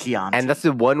 Chianti. And that's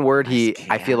the one word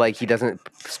I feel like he doesn't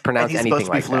pronounce anything like that. He's supposed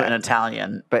to be fluent in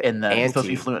Italian, but he's supposed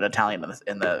to be fluent in Italian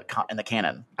in the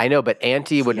canon. I know, but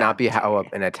Anti would not be how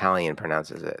an Italian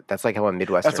pronounces it. That's like how a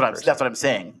Midwestern. That's what I'm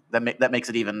saying. That makes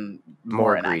it even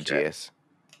more egregious.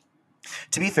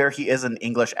 To be fair, he is an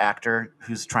English actor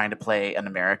who's trying to play an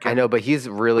American. I know, but he's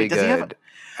really good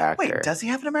actor. Wait, does he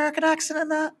have an American accent in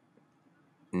that?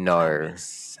 No.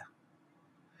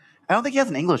 I don't think he has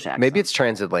an English accent. Maybe it's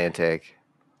transatlantic.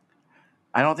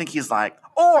 I don't think he's like,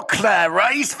 oh,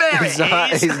 Clarice, there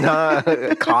He's not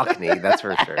a Cockney, that's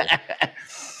for sure.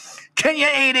 Can you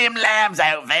eat him lambs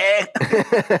out there?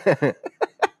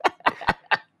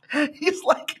 He's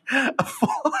like a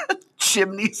full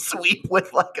chimney sweep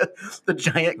with like the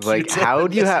giant like Q-tip. How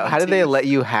do they let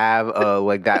you have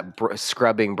like that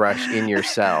scrubbing brush in your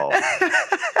cell?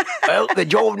 Well, the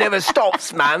job never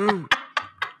stops, man.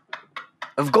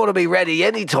 I've got to be ready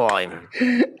anytime.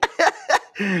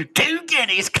 2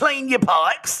 guineas, clean your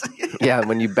pipes. Yeah,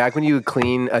 when you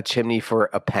clean a chimney for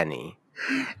a penny.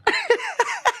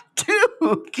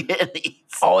 2 guineas.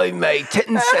 I made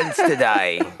 10 cents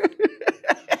today.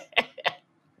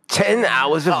 10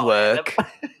 hours of work.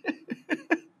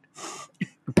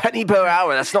 Penny per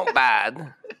hour, that's not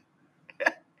bad.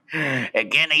 A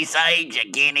guinea sage, a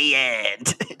guinea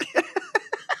ant.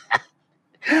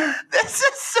 This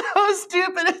is so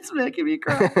stupid. It's making me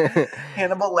cry.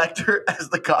 Hannibal Lecter as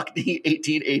the Cockney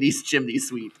 1880s chimney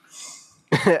sweep.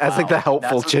 As like the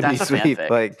helpful chimney sweep,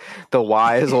 like the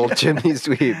wise old chimney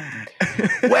sweep.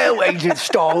 Well, Agent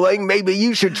Starling, maybe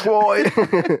you should try.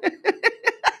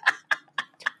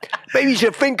 Maybe you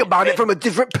should think about it from a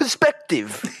different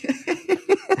perspective.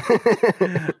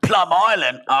 Plum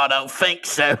Island? I don't think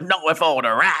so. Not with all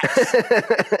the rats.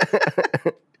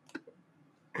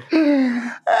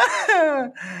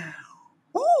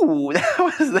 Ooh, that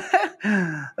was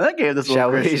that. That gave this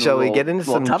little Christian Shall we get into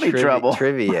some tummy trouble?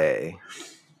 Trivia.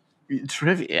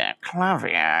 Trivia.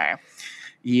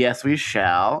 Yes, we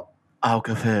shall. I'll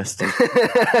go first. Show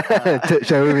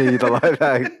me the life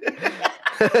hack.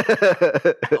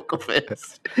 I'll go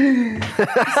first.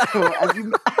 So,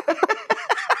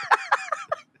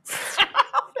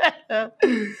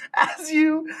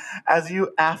 as you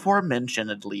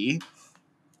aforementionedly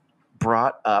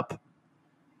brought up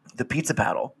the pizza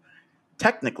battle,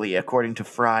 technically, according to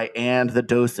Fry and the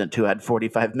docent who had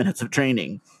 45 minutes of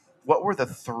training, what were the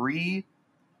 3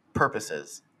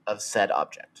 purposes of said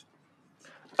object?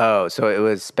 Oh, so it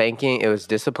was spanking, it was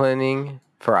disciplining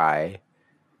Fry,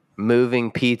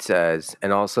 moving pizzas,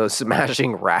 and also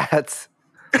smashing rats.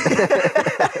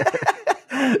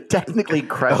 Technically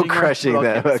crushing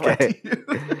them. Okay.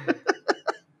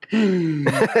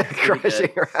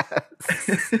 Crushing rats.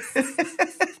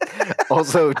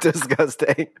 Also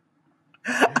disgusting.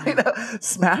 I know.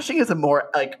 Smashing is a more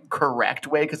correct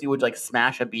way because you would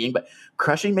smash a being, but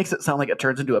crushing makes it sound like it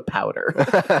turns into a powder.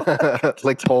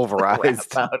 Like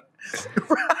pulverized. Right,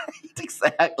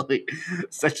 exactly.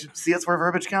 See, that's where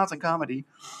verbiage counts in comedy.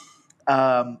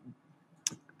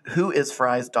 Who is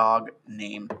Fry's dog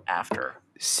named after?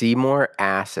 Seymour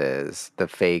Asses, the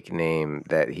fake name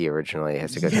that he originally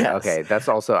has to go Yes. to. Okay, that's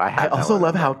also I also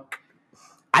love how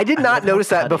I did not notice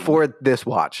that before this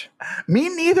watch. Me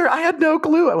neither. I had no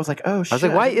clue. I was like, oh shit. I was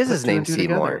like, why is his name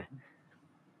Seymour? Together.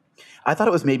 I thought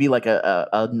it was maybe like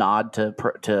a nod to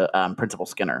Principal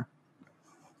Skinner.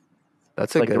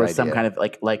 That's a good idea. There was some kind of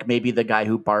like maybe the guy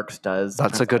who barks does.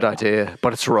 That's a good idea,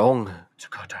 but it's wrong. It's a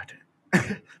good idea.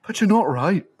 But you're not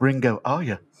right, Ringo, are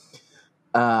you?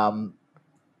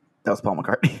 That was Paul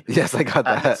McCartney. Yes, I got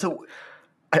that. So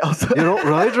I also you're not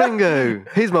right, Ringo.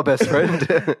 He's my best friend.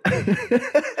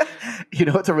 You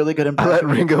know, it's a really good I impression. let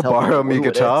Ringo borrow me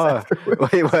guitar.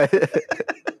 Wait, what?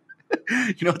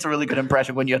 You know, it's a really good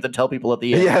impression when you have to tell people at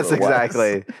the end. Yes,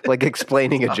 exactly. Like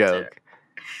explaining a joke.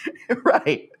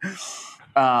 Right.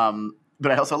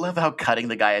 But I also love how cutting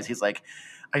the guy is. He's like,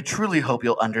 I truly hope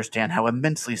you'll understand how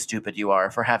immensely stupid you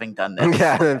are for having done this.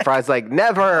 Yeah, and Fry's like,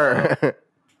 never.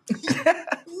 Yeah,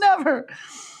 never.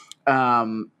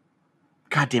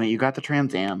 God damn it, you got the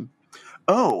Trans Am.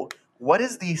 Oh, what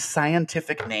is the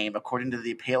scientific name, according to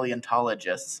the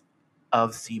paleontologists,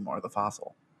 of Seymour the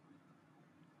fossil?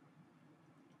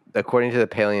 According to the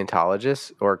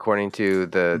paleontologist, or according to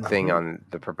the thing on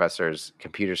the professor's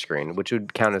computer screen, which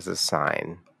would count as a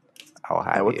sign?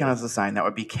 That would count as a sign. That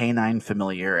would be Canine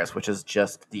familiaris, which is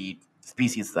just the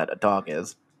species that a dog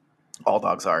is. All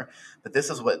dogs are. But this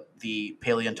is what the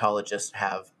paleontologists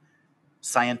have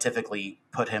scientifically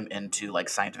put him into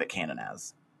scientific canon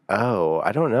as. Oh,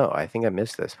 I don't know. I think I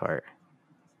missed this part.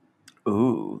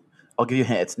 Ooh. I'll give you a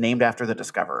hint. It's named after the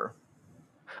discoverer.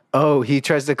 Oh, he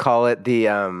tries to call it the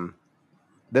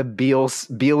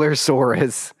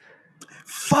Beelersaurus.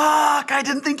 Fuck! I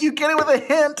didn't think you'd get it with a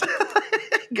hint.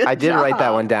 I did write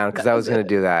that one down because I was going to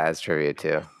do that as trivia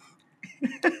too.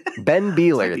 Ben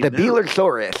Beeler, the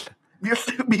Beelersaurus.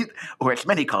 Or as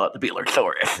many call it, the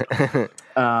Beelersaurus.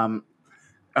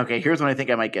 Okay, here's one I think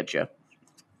I might get you.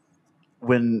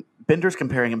 When Bender's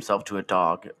comparing himself to a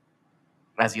dog,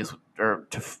 he's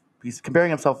comparing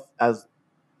himself as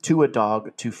to a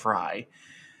dog to Fry.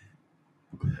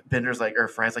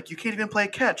 Fry's like, you can't even play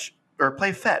catch or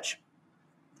play fetch.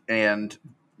 And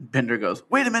Bender goes,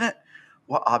 wait a minute.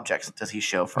 What objects does he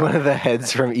show Fry? One of the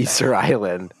heads from Easter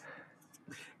Island.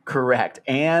 Correct.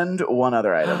 And one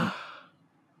other item.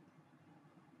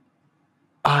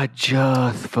 I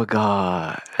just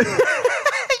forgot.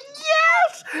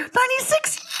 Yes!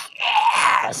 96!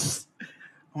 Yes!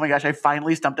 Oh my gosh, I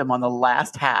finally stumped him on the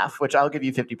last half, which I'll give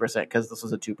you 50% because this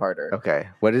was a two-parter. Okay.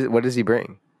 What does he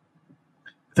bring?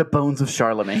 The bones of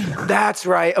Charlemagne. That's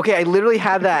right. Okay, I literally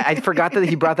had that. I forgot that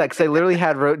he brought that because I literally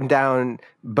had written down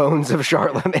bones of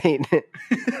Charlemagne.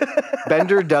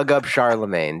 Bender dug up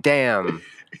Charlemagne. Damn.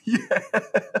 Yeah.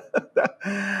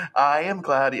 I am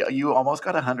glad you almost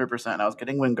got 100%. I was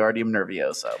getting Wingardium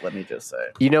Nerviosa, let me just say.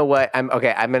 You know what? I'm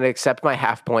going to accept my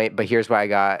half point, but here's why I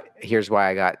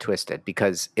got twisted,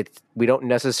 because we don't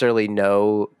necessarily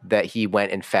know that he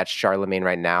went and fetched Charlemagne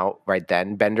right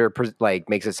then. Bender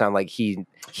makes it sound like he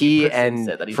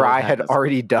and Fry had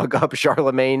already dug up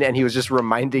Charlemagne, and he was just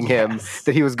reminding him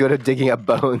that he was good at digging up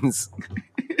bones.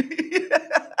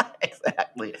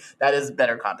 Exactly. That is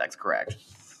better context, correct.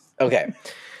 Okay.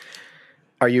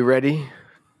 Are you ready?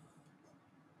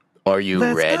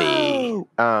 Let's ready?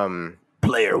 Go.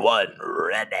 Player one,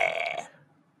 ready.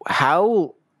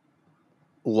 How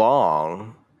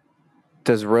long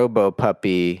does Robo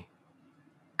Puppy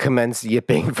commence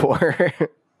yipping for.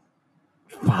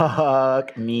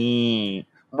 Fuck me.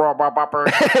 And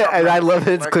I love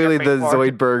that it's clearly the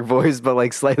Zoidberg voice, but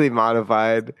like slightly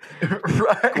modified.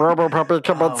 Right. Rubber puppy,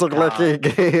 come on, Rubber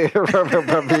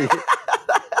puppy.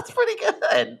 That's pretty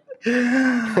good.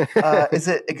 Is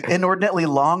it inordinately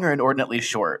long or inordinately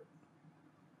short?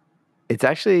 It's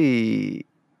actually,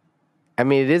 I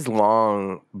mean, it is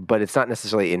long, but it's not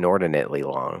necessarily inordinately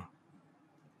long.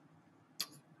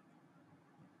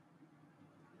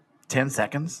 10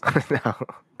 seconds? No.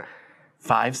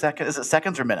 5 seconds? Is it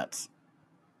seconds or minutes?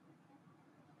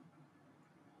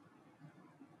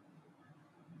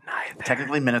 Neither.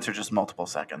 Technically, minutes are just multiple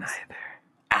seconds. Neither.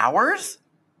 Hours?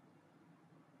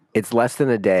 It's less than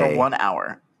a day. For 1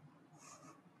 hour.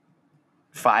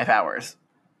 5 hours.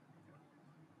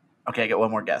 Okay, I get one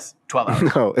more guess. 12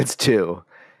 hours. No, it's 2.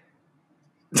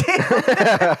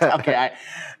 Okay,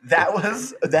 that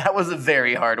was a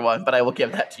very hard one, but I will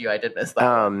give that to you. I did miss that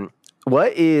one.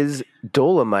 What is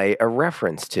Dolomite a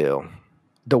reference to?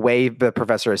 The way the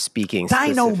professor is speaking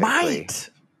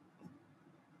Dynamite!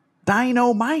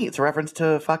 Dynamite! It's a reference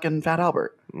to fucking Fat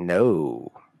Albert.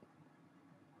 No.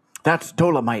 That's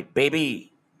Dolomite,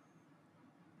 baby.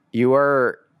 You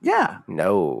are... Yeah.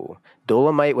 No.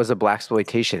 Dolomite was a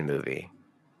blaxploitation movie.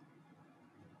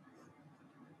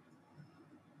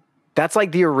 That's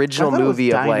like the original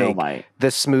movie of like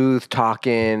the smooth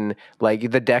talking,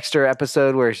 like the Dexter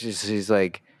episode where she's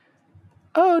like,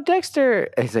 "Oh, Dexter."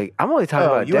 And he's like, "I'm only talking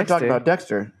about you Dexter." You were talking about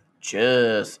Dexter.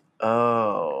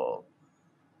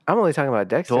 I'm only talking about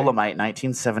Dexter. Dolomite,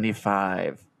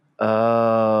 1975.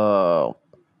 Oh.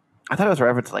 I thought it was a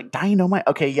reference to like Dynamite.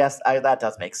 Okay, yes, that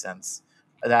does make sense.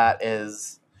 That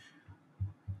is,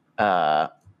 I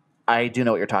do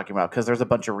know what you're talking about because there's a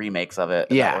bunch of remakes of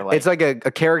it. Yeah, it's like a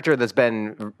character that's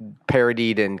been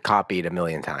parodied and copied a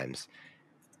million times.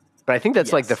 But I think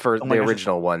that's like the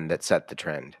original one that set the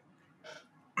trend.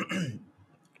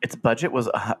 Its budget was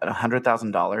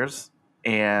 $100,000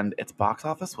 and its box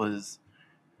office was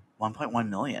 1.1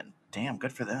 million. Damn,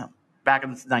 good for them. Back in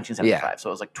 1975, so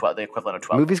it was like the equivalent of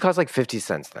 12. Movies cost like 50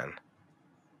 cents then.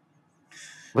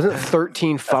 Wasn't it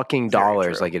 $13 fucking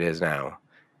dollars like it is now?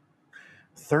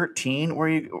 13? What are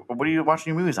you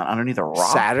watching your movies on? Underneath a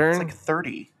rock? Saturn? It's like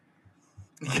 30.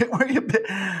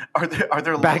 Are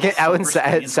there out in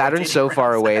Saturn's so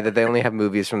far away that they only have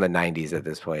movies from the 90s at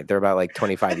this point. They're about like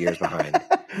 25 years behind.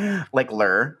 Like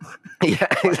Lur. Yeah,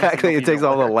 exactly. It takes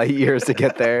all the light years to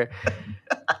get there.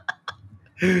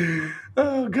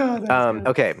 Oh god.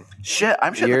 Okay. Shit,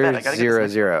 I'm shitting You're the bed. I gotta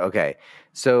 0-0. Okay.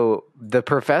 So the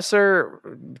professor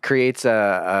creates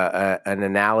an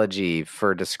analogy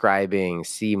for describing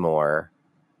Seymour.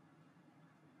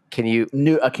 Can you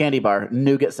a candy bar,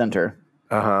 nougat center.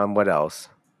 What else?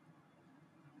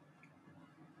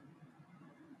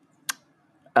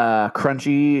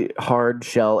 Crunchy hard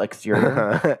shell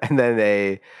exterior. And then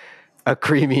a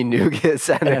creamy nougat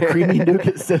center. And a creamy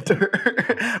nougat center,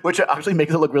 which actually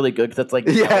makes it look really good because it's like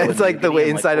it's like the way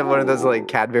inside of one of those like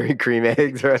Cadbury cream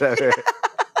eggs or whatever.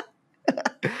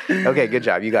 Okay, good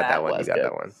job. You got that one. You got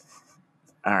that one.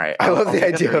 All right. I love the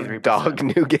idea of dog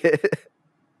nougat.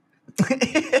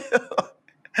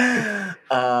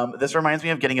 This reminds me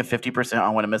of getting a 50%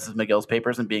 on one of Mrs. McGill's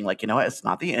papers and being like, you know what? It's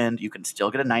not the end. You can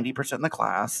still get a 90% in the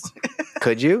class.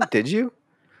 Could you? Did you?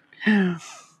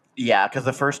 Yeah, because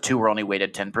the first two were only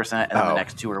weighted 10%, and then the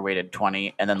next two were weighted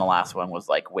 20%, and then the last one was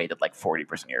like weighted like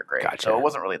 40% of your grade. Gotcha. So it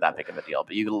wasn't really that big of a deal.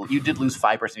 But you did lose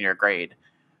 5% of your grade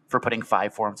for putting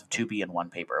 5 forms of 2B in one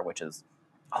paper, which is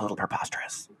a little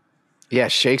preposterous. Yeah,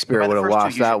 Shakespeare would have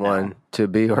lost that one. To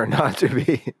be or not to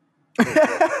be.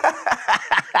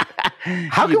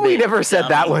 How come we never said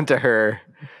that one to her?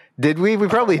 Did we? We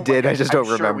probably did. I just don't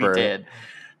remember. We did.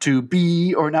 To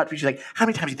be or not to be. She's like, how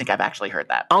many times do you think I've actually heard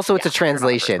that? Also, it's a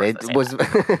translation. It was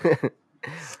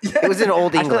it was in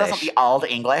Old English. That's not the Old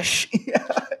English. Yeah,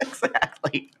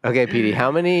 exactly. Okay, Petey,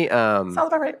 how many sounds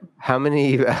about right. How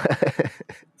many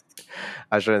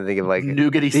I was trying to think of like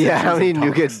nougaty centers. Yeah, how many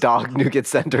nougat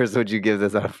centers would you give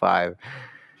this out of 5?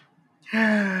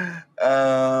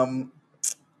 I'm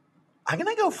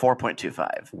gonna go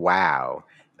 4.25. Wow.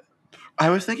 I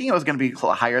was thinking it was going to be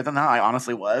higher than that. I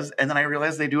honestly was. And then I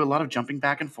realized they do a lot of jumping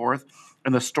back and forth.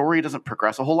 And the story doesn't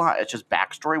progress a whole lot. It's just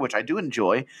backstory, which I do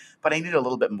enjoy. But I need a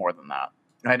little bit more than that.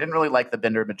 And I didn't really like the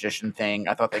Bender Magician thing.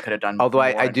 I thought they could have done Although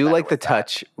I do like the that.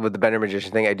 touch with the Bender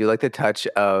Magician thing. I do like the touch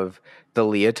of the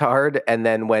leotard. And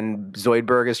then when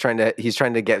Zoidberg is trying to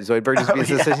get Zoidberg to be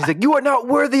assistant, he's like, you are not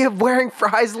worthy of wearing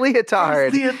Fry's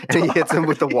leotard. And he hits him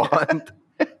with the wand.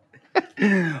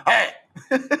 Hey!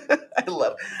 I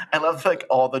love like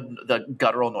all the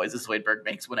guttural noises Zoidberg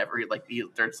makes whenever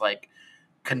there's like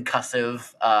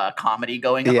concussive comedy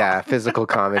going on. Yeah, physical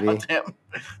comedy.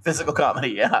 Physical comedy,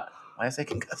 yeah. Why did I say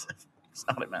concussive? That's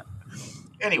not what I meant.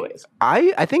 Anyways.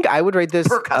 I think I would rate this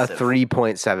Percussive. a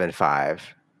 3.75.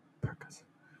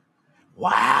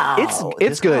 Wow.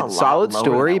 It's good. Solid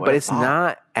story, but it's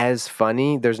not as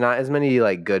funny. There's not as many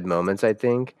like good moments, I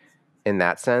think, in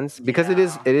that sense. Because it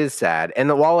is sad.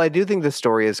 And while I do think the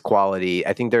story is quality,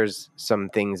 I think there's some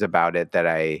things about it that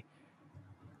I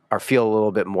feel a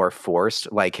little bit more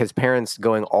forced. Like his parents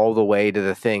going all the way to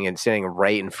the thing and standing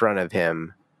right in front of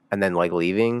him and then like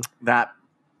leaving.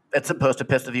 It's supposed to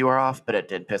piss the viewer off, but it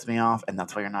did piss me off, and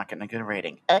that's why you're not getting a good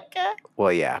rating. Okay.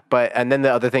 Well, yeah. And then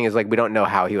the other thing is, like, we don't know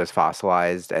how he was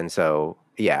fossilized, and so,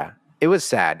 yeah. It was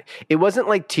sad. It wasn't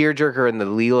like tearjerker in the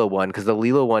Leela one, because the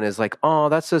Leela one is like, oh,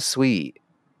 that's so sweet.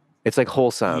 It's, like,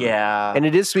 wholesome. Yeah. And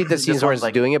it is sweet that Caesar's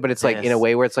like doing it, but it's, like, in a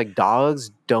way where it's, like,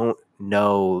 dogs don't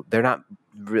know. They're not,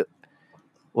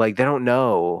 like, they don't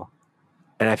know.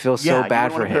 And I feel so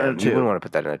bad for him. You wouldn't want to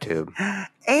put that in a tube.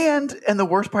 And the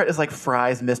worst part is like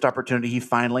Fry's missed opportunity. He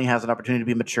finally has an opportunity to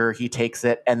be mature. He takes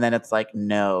it, and then it's like,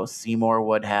 no, Seymour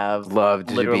would have loved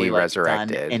to be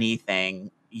resurrected. Done anything.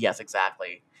 Yes,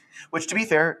 exactly. Which, to be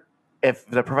fair, if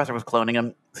the professor was cloning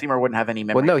him, Seymour wouldn't have any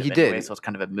memory. Well, no, of he it anyway, did. So it's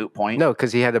kind of a moot point. No,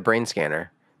 because he had a brain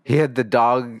scanner. He had the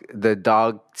dog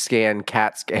scan,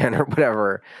 cat scan, or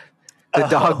whatever. The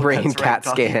dog brain cat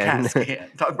scan.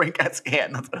 Dog brain cat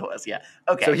scan. That's what it was. Yeah.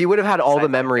 Okay. So he would have had all the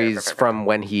memories from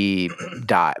when he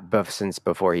died,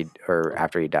 before he or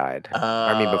after he died.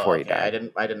 Before he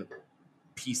died. I didn't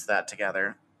piece that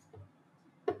together.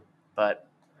 But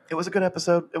it was a good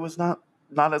episode. It was not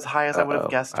as high as I would have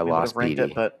guessed. I lost ranked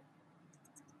Petey. it, but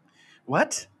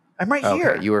what? I'm right Okay,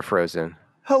 here. you were frozen.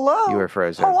 Hello. You were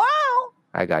frozen. Hello.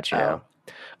 I got you now.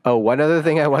 Oh, one other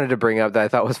thing I wanted to bring up that I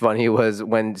thought was funny was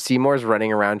when Seymour's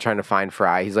running around trying to find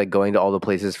Fry, he's like going to all the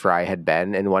places Fry had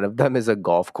been, and one of them is a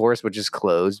golf course, which is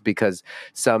closed because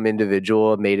some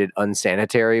individual made it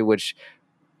unsanitary, which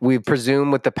we presume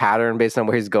with the pattern based on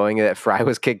where he's going that Fry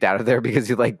was kicked out of there because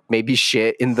he like maybe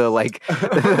shit in the like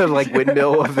the, like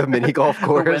windmill of the mini golf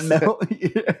course. Yeah.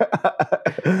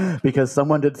 Because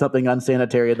someone did something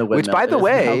unsanitary in the windmill. Which, by the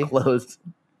way, closed.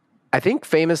 I think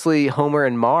famously Homer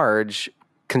and Marge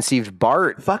conceived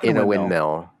Bart fucking in a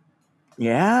windmill.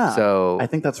 Yeah. So I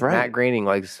think that's right. Matt Groening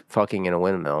likes fucking in a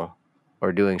windmill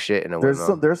or doing shit in a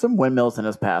windmill. There's some windmills in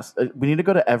his past. We need to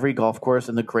go to every golf course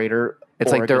in the greater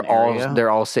It's Oregon like they're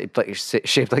all shaped like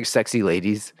sexy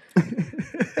ladies.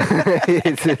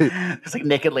 It's like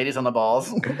naked ladies on the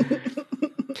balls.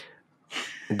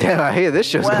 Damn, I hear this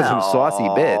show's got some saucy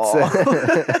bits.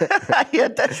 Yeah,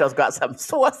 that show's got some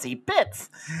saucy bits.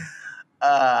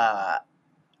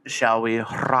 Shall we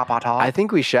wrap it off? I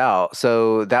think we shall.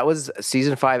 So that was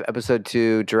season 5, episode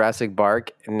 2, Jurassic Park.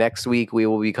 Next week we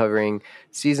will be covering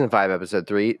season 5, episode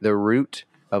 3, The Root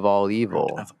of All Evil.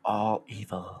 Root of All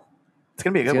Evil. It's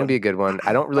gonna be a good one. It's gonna be a good one.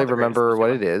 I don't really remember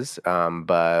what it is,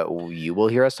 but you will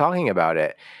hear us talking about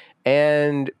it.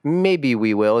 And maybe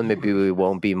we will, and maybe we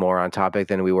won't be more on topic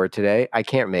than we were today. I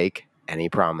can't make any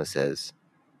promises.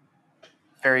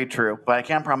 Very true, but I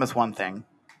can promise one thing.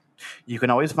 You can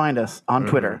always find us on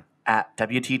Twitter at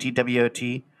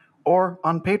WTTWOT or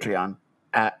on Patreon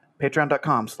at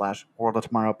patreon.com/World of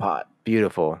Tomorrow Pod.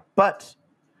 Beautiful. But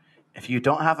if you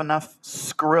don't have enough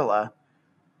Skrilla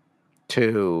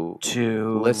to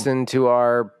listen to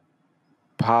our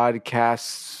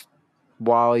podcasts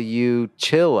while you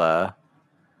chilla.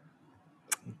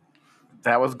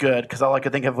 That was good, because all I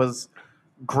could think of was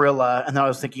Grilla, and then I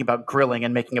was thinking about grilling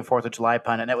and making a 4th of July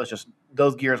pun, and it was just,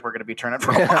 those gears were going to be turning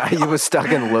for a while. You was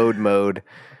stuck in load mode.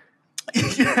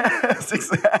 Yes,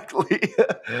 exactly.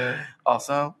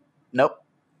 Also, nope.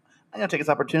 I'm going to take this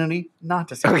opportunity not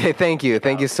to say. Okay, thank you.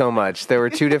 Thank you so much. There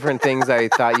were 2 different things I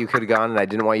thought you could have gone, and I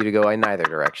didn't want you to go in either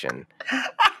direction.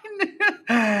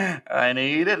 I knew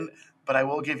you didn't, but I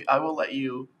will let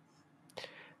you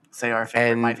say our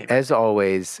favorite, and my favorite. As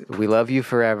always, we love you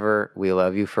forever. We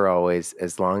love you for always.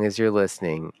 As long as you're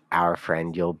listening, our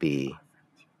friend you'll be.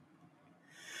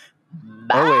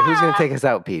 Bye. Oh, wait, who's going to take us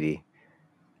out, Petey?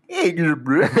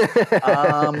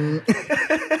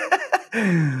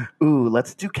 Ooh,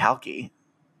 let's do Kalki.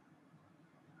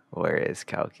 Where is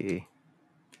Kalki?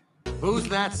 Who's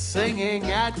that singing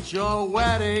at your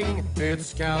wedding?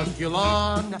 It's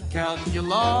Calculon,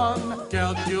 Calculon,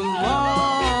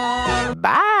 Calculon.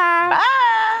 Bye. Bye.